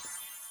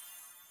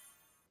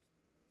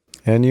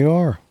 And you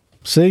are.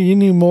 See, you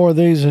knew more of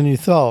these than you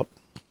thought.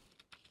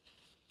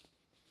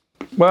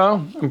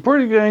 Well, I'm a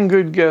pretty dang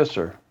good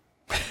guesser.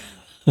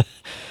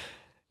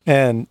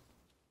 And,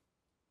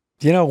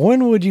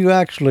 when would you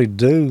actually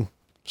do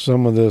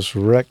some of this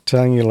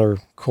rectangular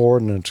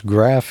coordinates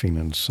graphing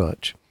and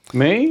such?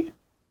 Me?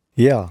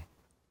 Yeah.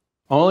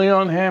 Only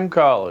on Ham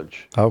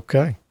College.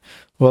 Okay.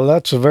 Well,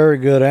 that's a very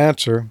good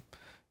answer.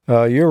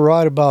 You're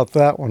right about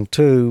that one,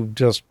 too,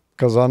 just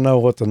because I know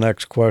what the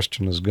next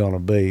question is going to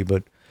be,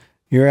 but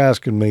you're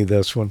asking me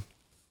this one.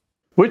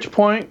 Which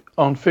point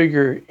on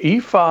figure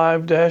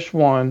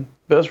E5-1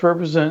 best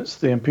represents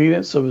the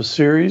impedance of a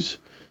series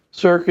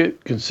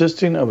circuit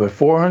consisting of a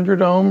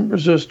 400 ohm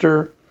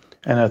resistor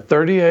and a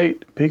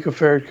 38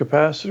 picofarad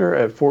capacitor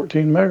at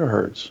 14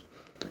 megahertz?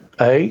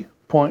 A,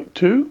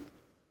 0.2.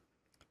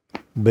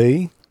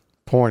 B,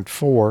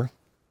 0.4.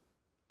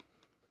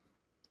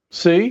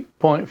 C,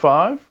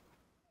 0.5.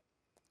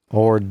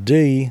 Or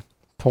D,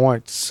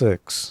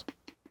 0.6.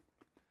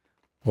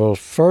 Well,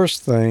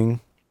 first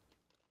thing,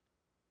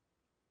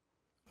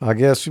 I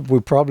guess we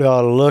probably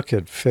ought to look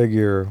at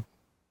figure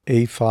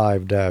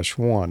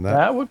E5-1.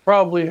 That would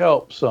probably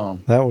help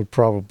some. That would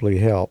probably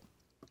help.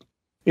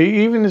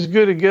 Even as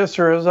good a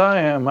guesser as I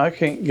am, I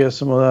can't guess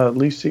them without at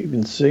least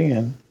even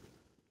seeing.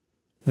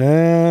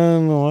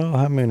 And, well,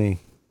 how many?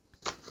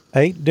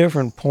 8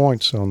 different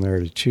points on there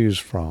to choose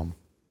from.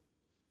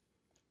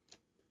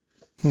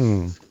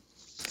 And,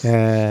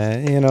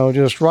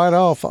 just right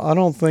off, I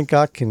don't think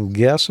I can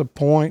guess a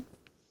point.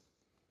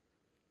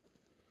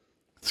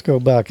 Let's go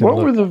back and look.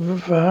 What were the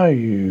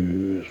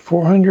values?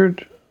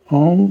 400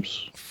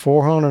 ohms?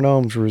 400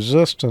 ohms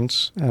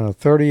resistance and a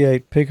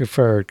 38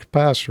 picofarad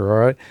capacitor, all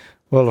right?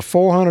 Well, the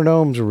 400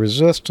 ohms of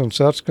resistance,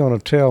 that's going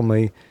to tell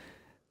me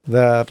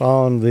that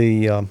on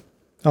the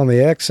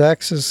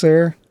x-axis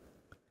there,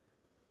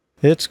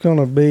 it's going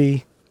to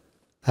be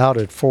out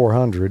at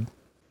 400,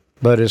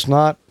 but it's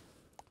not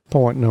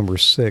point number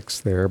 6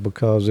 there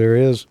because there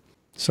is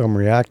some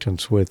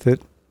reactance with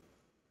it.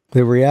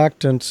 The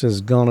reactance is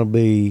going to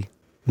be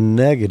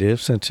negative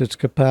since it's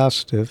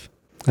capacitive,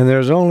 and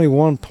there's only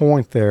one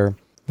point there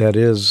that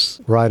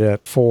is right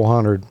at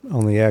 400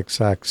 on the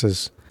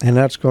x-axis, and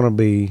that's going to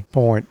be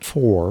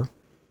 0.4.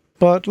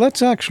 But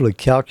let's actually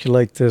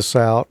calculate this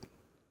out.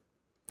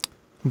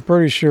 I'm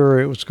pretty sure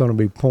it was going to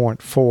be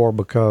 0.4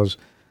 because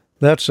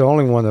that's the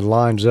only one that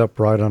lines up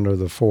right under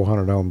the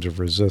 400 ohms of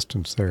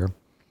resistance there.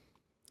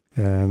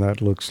 And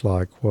that looks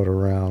like,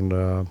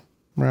 around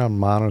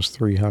minus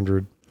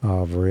 300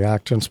 of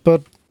reactance.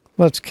 But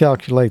let's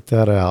calculate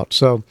that out.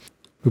 So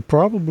we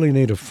probably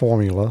need a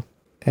formula,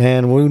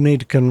 and we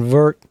need to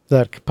convert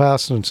that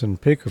capacitance in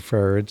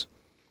picofarads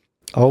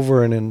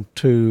over and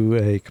into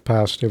a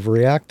capacitive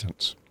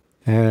reactance.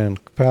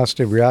 And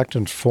capacitive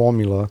reactance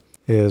formula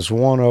is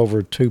 1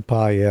 over 2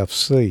 pi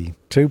FC.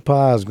 2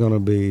 pi is going to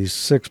be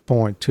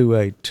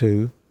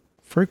 6.282.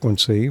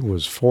 Frequency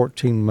was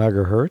 14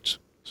 megahertz.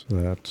 So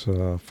that's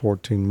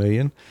 14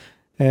 million.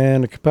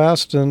 And the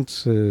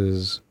capacitance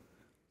is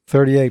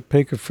 38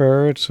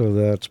 picofarads, so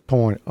that's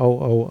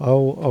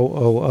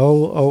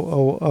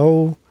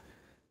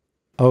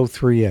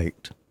 0.00000000038.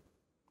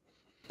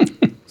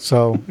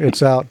 So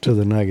it's out to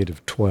the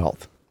negative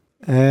 12th.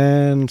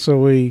 And so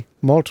we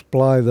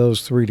multiply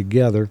those three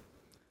together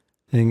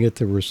and get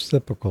the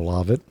reciprocal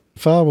of it.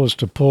 If I was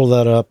to pull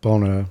that up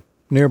on a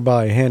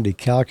nearby handy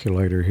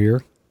calculator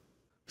here,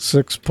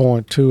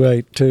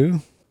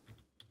 6.282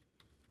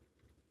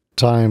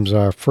 times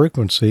our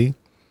frequency,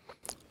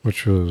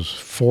 which was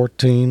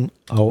 14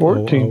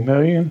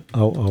 million.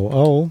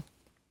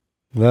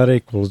 that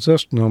equals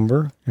this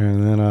number,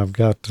 and then I've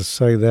got to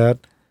say that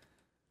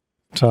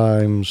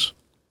times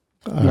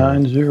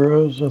 9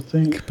 zeros, I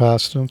think.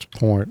 capacitance,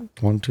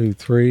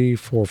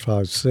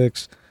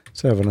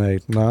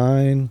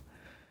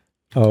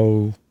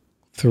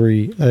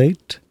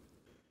 0.123456789038,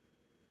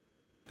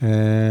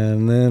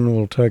 and then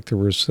we'll take the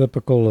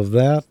reciprocal of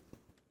that,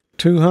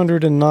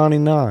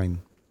 299.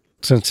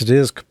 Since it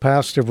is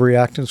capacitive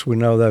reactance, we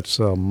know that's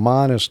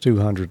minus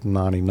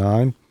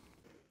 299,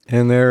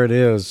 and there it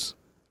is.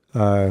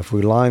 If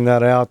we line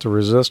that out, the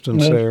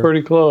resistance That's there,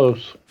 pretty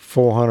close.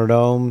 400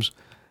 ohms.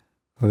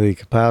 The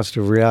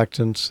capacitive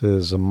reactance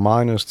is a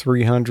minus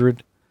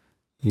 300.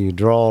 You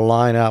draw a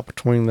line out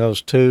between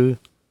those two,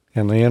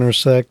 and they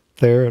intersect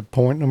there at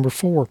point number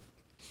 4.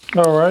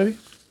 All righty.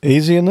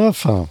 Easy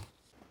enough, huh?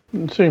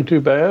 Didn't seem too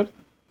bad.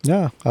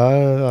 Yeah,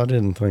 I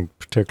didn't think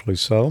particularly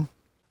so.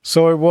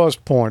 So it was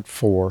point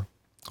 4,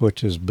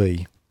 which is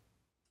B.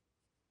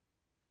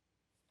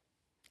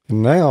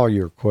 And now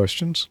your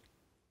questions.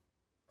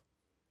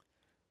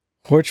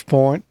 Which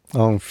point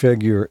on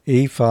figure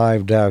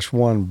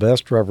E5-1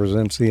 best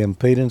represents the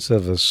impedance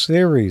of a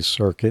series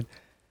circuit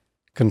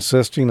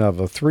consisting of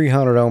a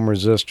 300 ohm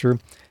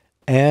resistor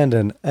and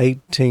an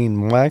 18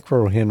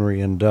 microhenry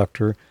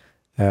inductor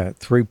at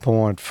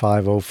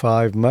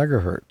 3.505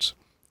 megahertz?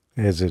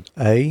 Is it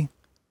A,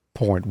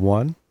 point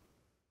 1,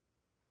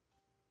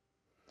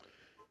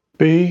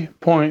 B,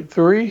 point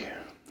 3,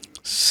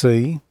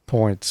 C,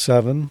 point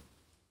 7,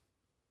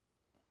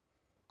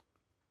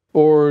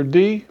 or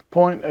D,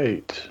 point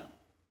 8?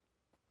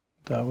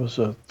 That was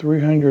a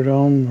 300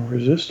 ohm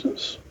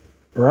resistance,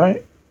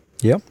 right?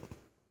 Yep.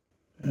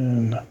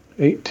 And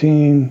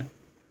 18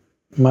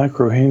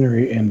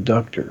 microhenry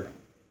inductor.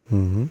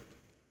 Mm-hmm.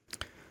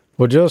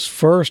 Well, just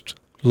first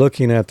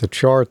looking at the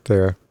chart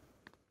there.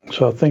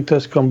 So I think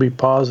that's going to be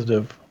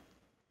positive.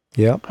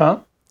 Yep. Huh?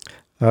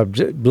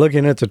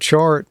 Looking at the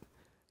chart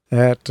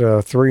at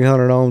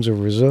 300 ohms of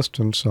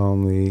resistance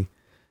on the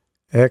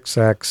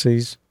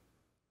x-axis,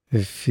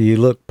 if you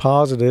look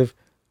positive,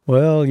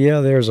 well, yeah,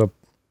 there's a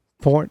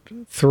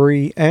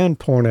 0.3 and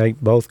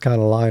 0.8 both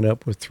kind of line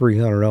up with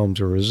 300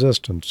 ohms of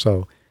resistance.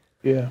 So,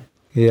 yeah,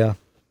 you'll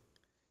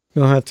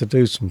have to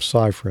do some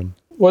ciphering.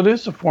 What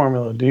is the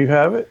formula? Do you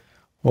have it?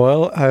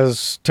 Well,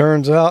 as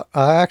turns out,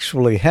 I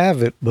actually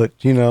have it, but,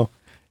 you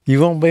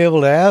won't be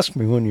able to ask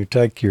me when you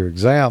take your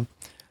exam.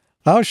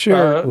 I'll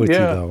share it with you,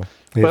 though.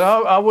 But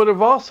I would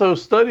have also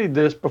studied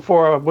this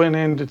before I went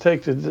in to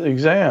take the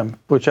exam,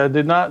 which I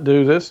did not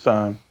do this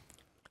time.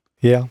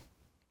 Yeah.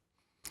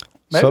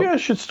 Maybe I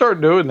should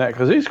start doing that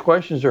because these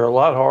questions are a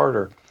lot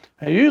harder.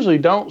 I usually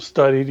don't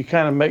study to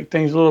kind of make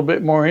things a little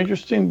bit more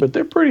interesting, but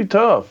they're pretty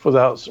tough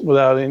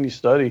without any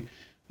study.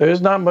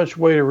 There's not much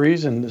way to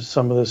reason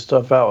some of this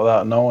stuff out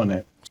without knowing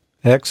it.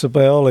 X of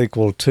L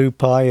equal 2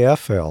 pi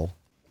FL.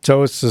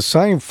 So it's the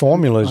same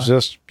formula, it's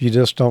just you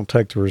just don't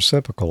take the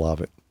reciprocal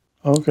of it.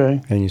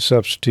 Okay. And you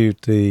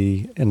substitute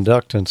the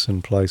inductance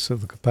in place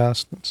of the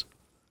capacitance.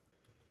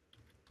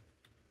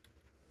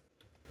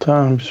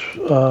 Times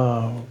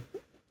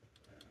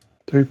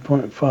 3.505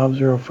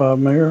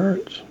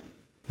 megahertz.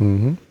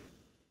 Mm-hmm.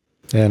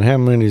 And how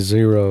many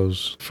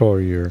zeros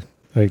for your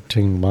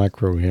 18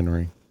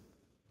 microhenry?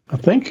 I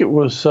think it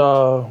was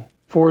 4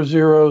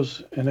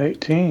 zeros and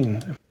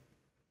 18.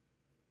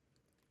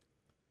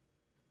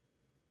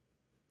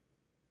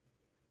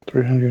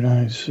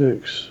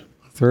 396.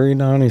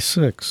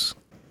 396.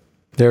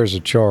 There's a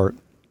chart.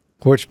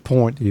 Which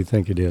point do you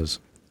think it is?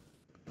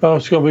 Oh,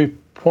 it's going to be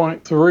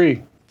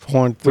 0.3.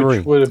 0.3.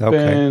 Which would have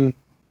been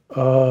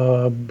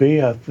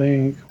B, I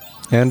think.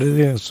 And it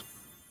is.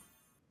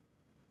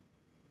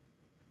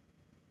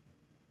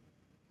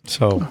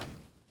 So.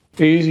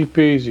 Easy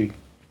peasy.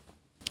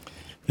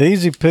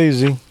 Easy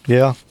peasy,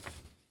 yeah.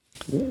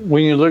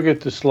 When you look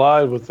at the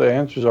slide with the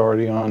answers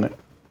already on it.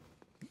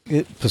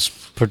 It was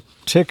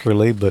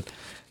particularly, but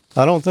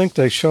I don't think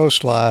they show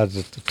slides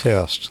at the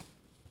test.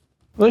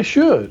 They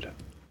should.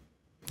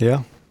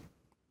 Yeah.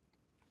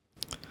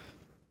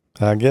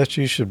 I guess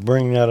you should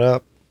bring that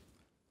up.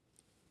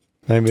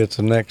 Maybe it's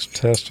the next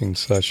testing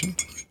session.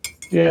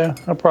 Yeah,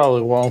 I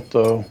probably won't,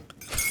 though.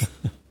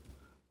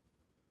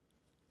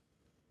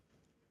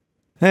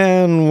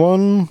 And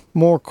one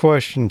more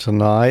question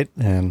tonight,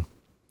 and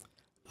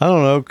I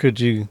don't know, could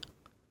you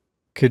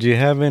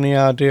have any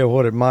idea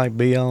what it might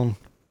be on?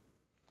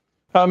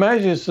 I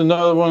imagine it's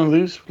another one of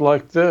these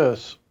like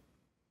this.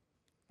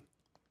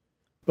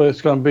 but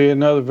it's going to be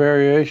another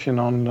variation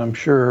on it, I'm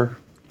sure.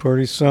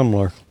 Pretty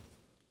similar.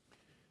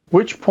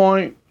 Which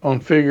point on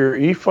figure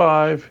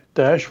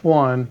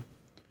E5-1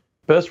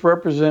 best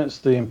represents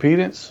the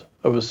impedance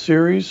of a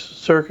series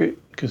circuit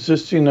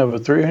consisting of a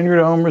 300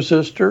 ohm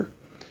resistor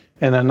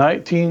and a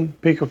 19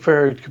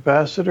 picofarad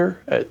capacitor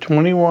at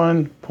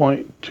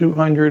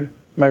 21.200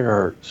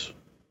 megahertz?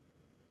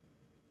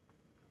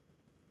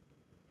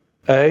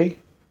 A,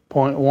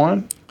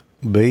 0.1,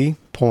 B,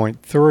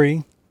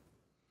 0.3,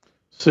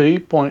 C,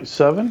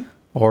 0.7,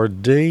 or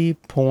D,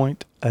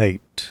 0.8.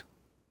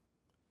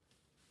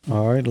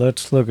 All right,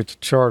 let's look at the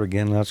chart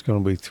again. That's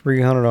going to be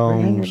 300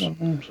 ohms 300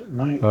 ohms,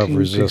 19 of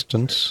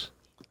resistance.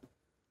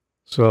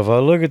 So if I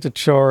look at the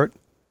chart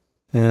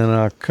and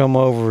I come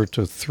over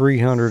to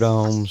 300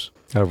 ohms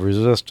of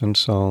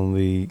resistance on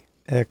the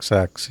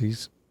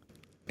x-axis,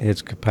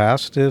 it's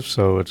capacitive,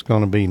 so it's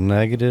going to be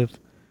negative.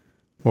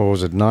 What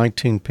was it,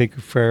 19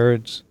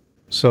 picofarads?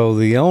 So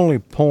the only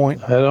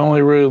point, That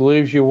only really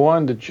leaves you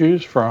one to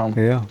choose from.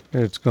 yeah,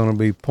 it's going to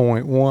be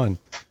 0.1.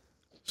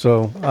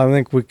 So I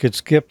think we could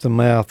skip the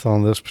math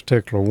on this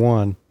particular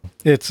one.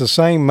 It's the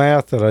same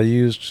math that I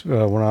used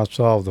when I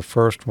solved the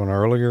first one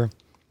earlier.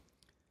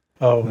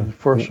 Oh, the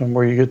first one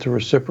where you get the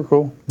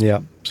reciprocal? Yeah,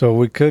 so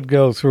we could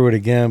go through it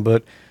again,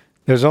 but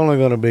there's only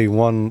going to be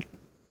one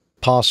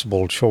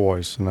possible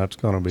choice, and that's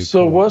going to be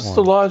So what's 0.1.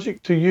 the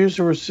logic to use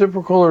the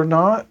reciprocal or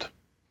not?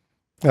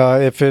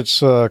 If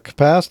it's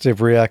capacitive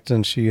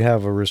reactance, you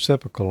have a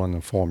reciprocal in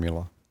the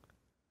formula.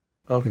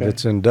 Okay. If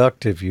it's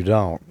inductive, you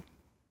don't.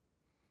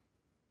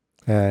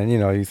 And,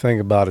 you think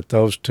about it,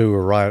 those two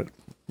are right,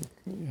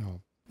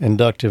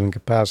 inductive and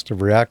capacitive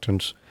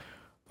reactance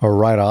are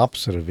right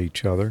opposite of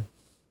each other,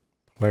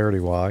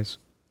 polarity-wise.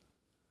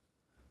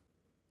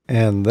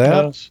 And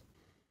that Yes.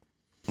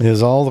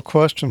 is all the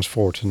questions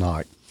for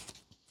tonight.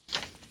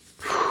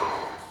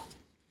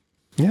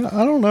 Yeah,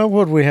 I don't know.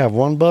 Would we have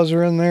one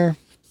buzzer in there?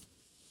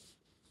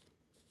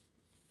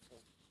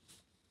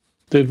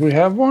 Did we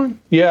have one?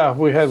 Yeah,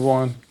 we had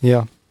one.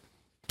 Yeah.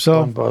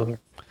 So One buzzer.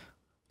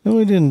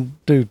 we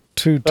didn't do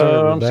too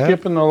terribly I'm bad.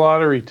 skipping the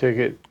lottery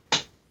ticket.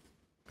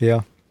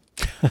 Yeah.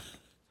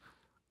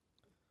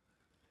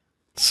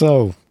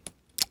 So,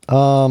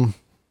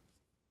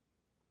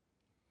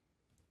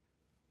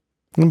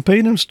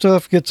 impedance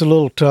stuff gets a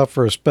little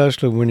tougher,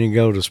 especially when you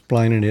go to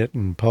explaining it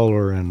in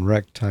polar and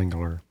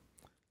rectangular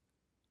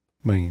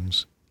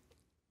means.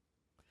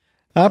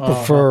 I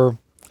prefer,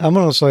 I'm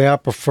going to say I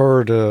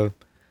prefer to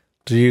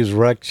use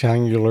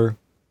rectangular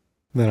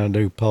than I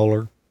do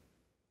polar.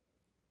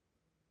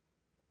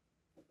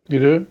 You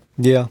do?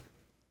 Yeah.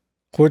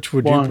 Which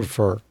would Why? you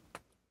prefer?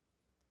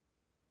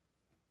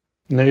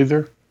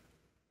 Neither.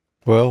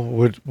 Well,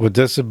 would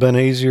this have been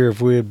easier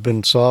if we had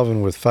been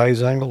solving with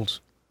phase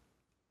angles?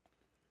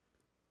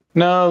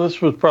 No,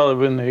 this would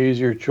probably been the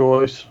easier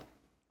choice.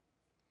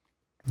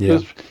 Yeah.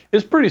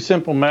 It's pretty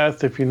simple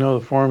math if you know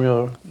the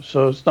formula,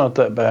 so it's not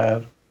that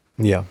bad.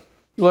 Yeah.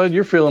 Glad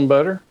you're feeling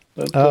better.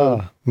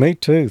 Me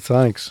too.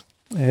 Thanks.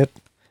 It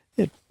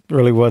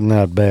really wasn't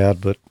that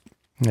bad, but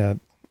yeah,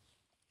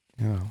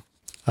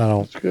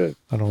 That's good.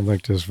 I don't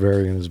think this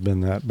variant has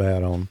been that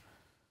bad on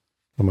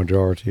the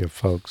majority of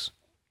folks.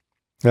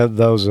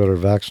 Those that are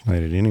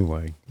vaccinated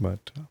anyway.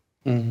 But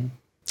I'm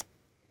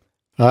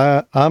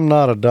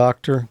not a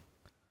doctor,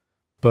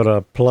 but I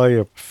play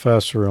a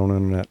professor on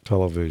internet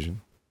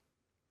television.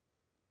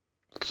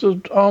 It's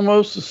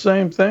almost the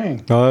same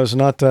thing. No, it's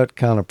not that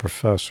kind of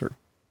professor.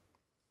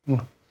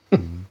 Well,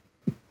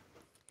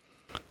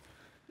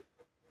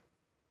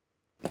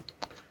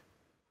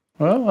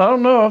 I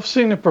don't know. I've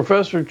seen a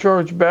professor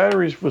charge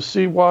batteries with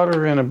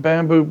seawater in a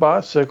bamboo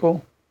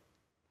bicycle.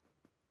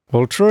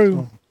 Well,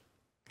 true.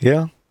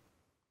 Yeah.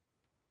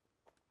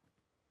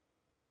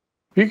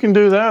 If you can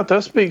do that,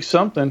 that speaks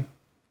something.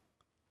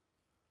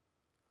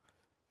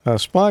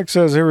 Spike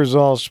says he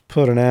resolves to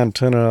put an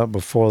antenna up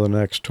before the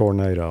next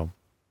tornado.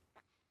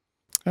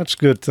 That's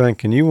good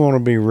thinking. You want to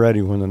be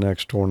ready when the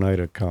next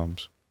tornado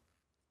comes.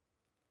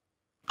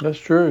 That's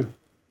true.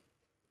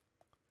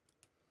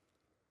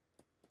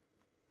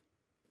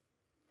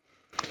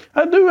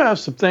 I do have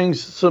some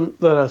things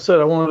that I said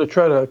I wanted to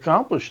try to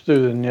accomplish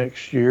through the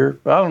next year.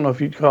 I don't know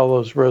if you'd call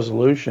those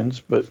resolutions,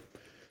 but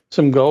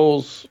some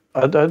goals.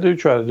 I do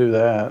try to do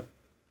that.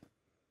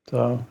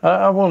 So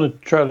I want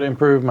to try to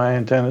improve my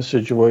antenna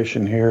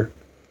situation here.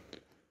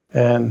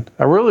 And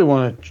I really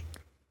want to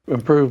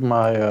improve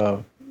my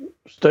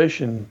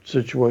station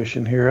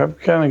situation here. I've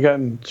kind of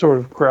gotten sort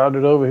of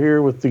crowded over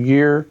here with the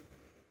gear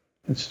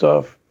and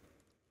stuff.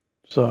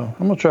 So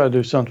I'm going to try to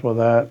do something with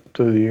that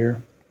through the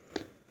year.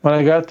 When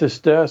I got this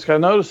desk, I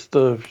noticed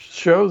the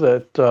show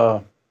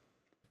that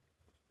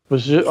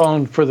was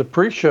on for the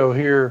pre-show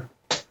here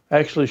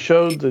actually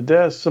showed the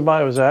desk.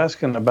 Somebody was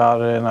asking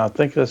about it, and I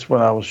think that's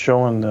when I was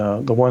showing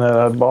the one that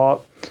I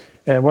bought.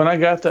 And when I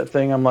got that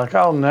thing, I'm like,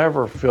 I'll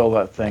never fill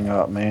that thing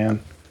up,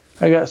 man.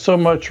 I got so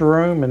much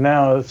room, and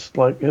now it's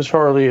like it's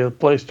hardly a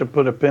place to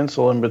put a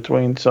pencil in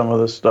between some of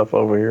this stuff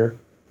over here.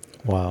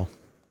 Wow.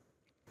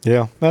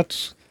 Yeah,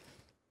 that's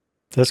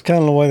That's kind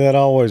of the way that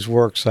always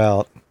works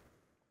out.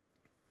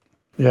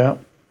 Yeah.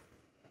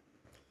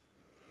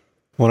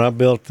 When I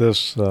built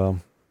this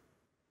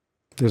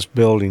this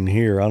building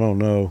here, I don't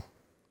know.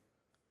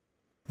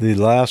 The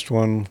last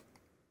one,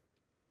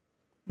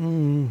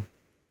 it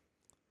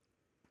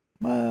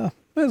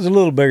was a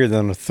little bigger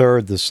than a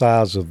third the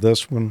size of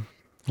this one,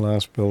 the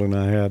last building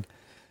I had.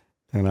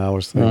 And I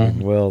was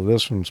thinking, well,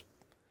 this one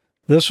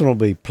will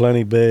be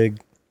plenty big.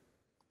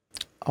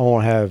 I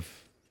won't have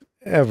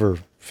ever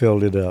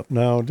filled it up.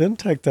 No, it didn't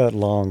take that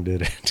long,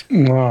 did it?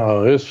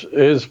 No,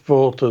 it's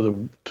full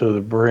to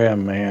the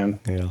brim, man.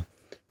 Yeah.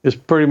 It's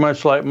pretty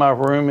much like my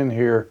room in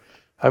here.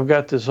 I've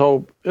got this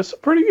it's a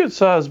pretty good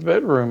sized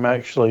bedroom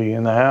actually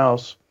in the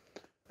house.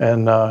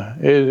 And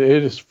it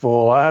is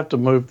full. I have to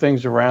move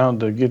things around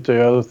to get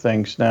the other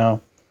things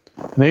now.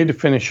 I need to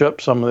finish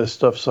up some of this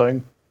stuff so I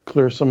can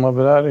clear some of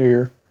it out of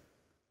here.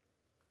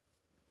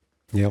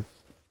 Yep.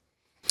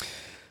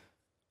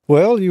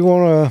 Well, you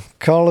want to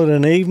call it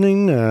an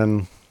evening,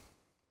 and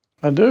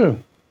I do.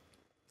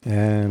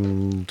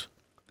 And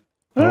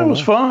It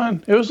was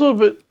fun. It was a little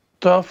bit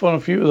tough on a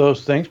few of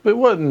those things, but it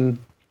wasn't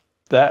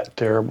that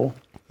terrible.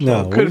 So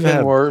no, it could have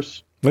been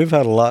worse. We've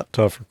had a lot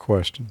tougher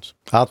questions,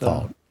 I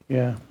thought.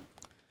 Yeah.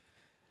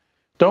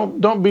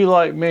 Don't be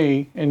like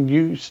me and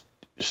you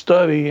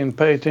study and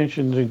pay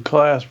attention to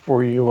class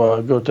before you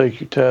go take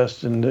your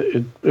test, and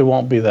it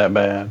won't be that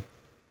bad.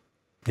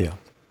 Yeah.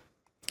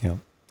 Yeah.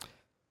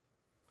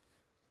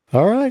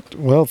 All right.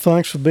 Well,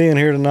 thanks for being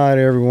here tonight,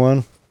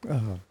 everyone.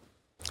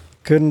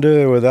 Couldn't do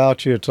it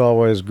without you. It's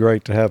always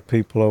great to have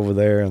people over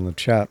there in the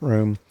chat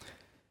room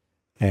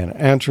and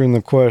answering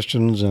the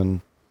questions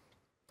and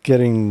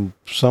getting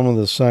some of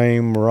the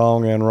same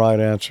wrong and right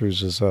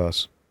answers as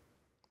us.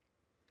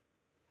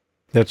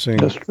 That's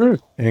true.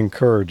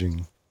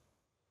 Encouraging.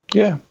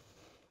 Yeah.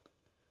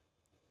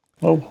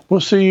 Well,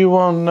 we'll see you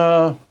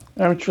on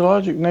Amateur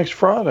Logic next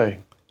Friday.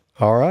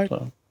 All right.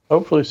 So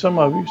hopefully some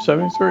of you,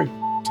 73.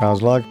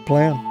 Sounds like a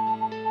plan.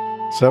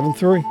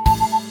 7-3.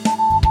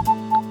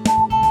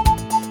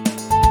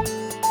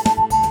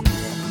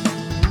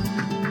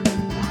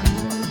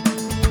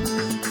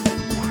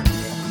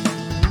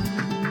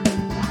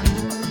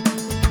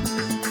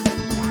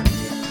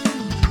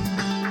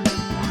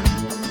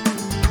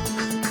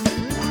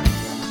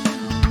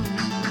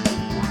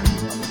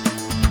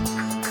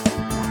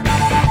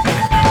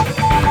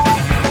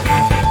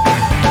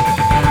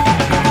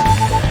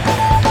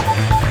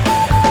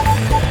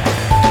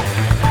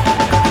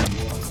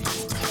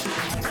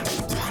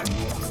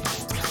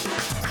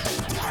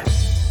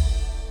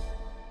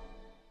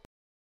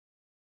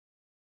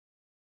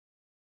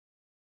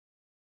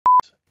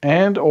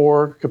 And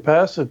or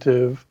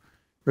capacitive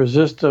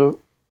resistive.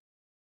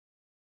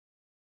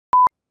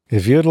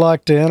 If you'd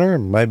like to enter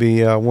and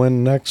maybe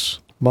win next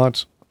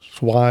month's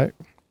SWAT.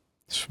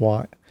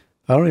 I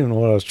don't even know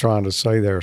what I was trying to say there.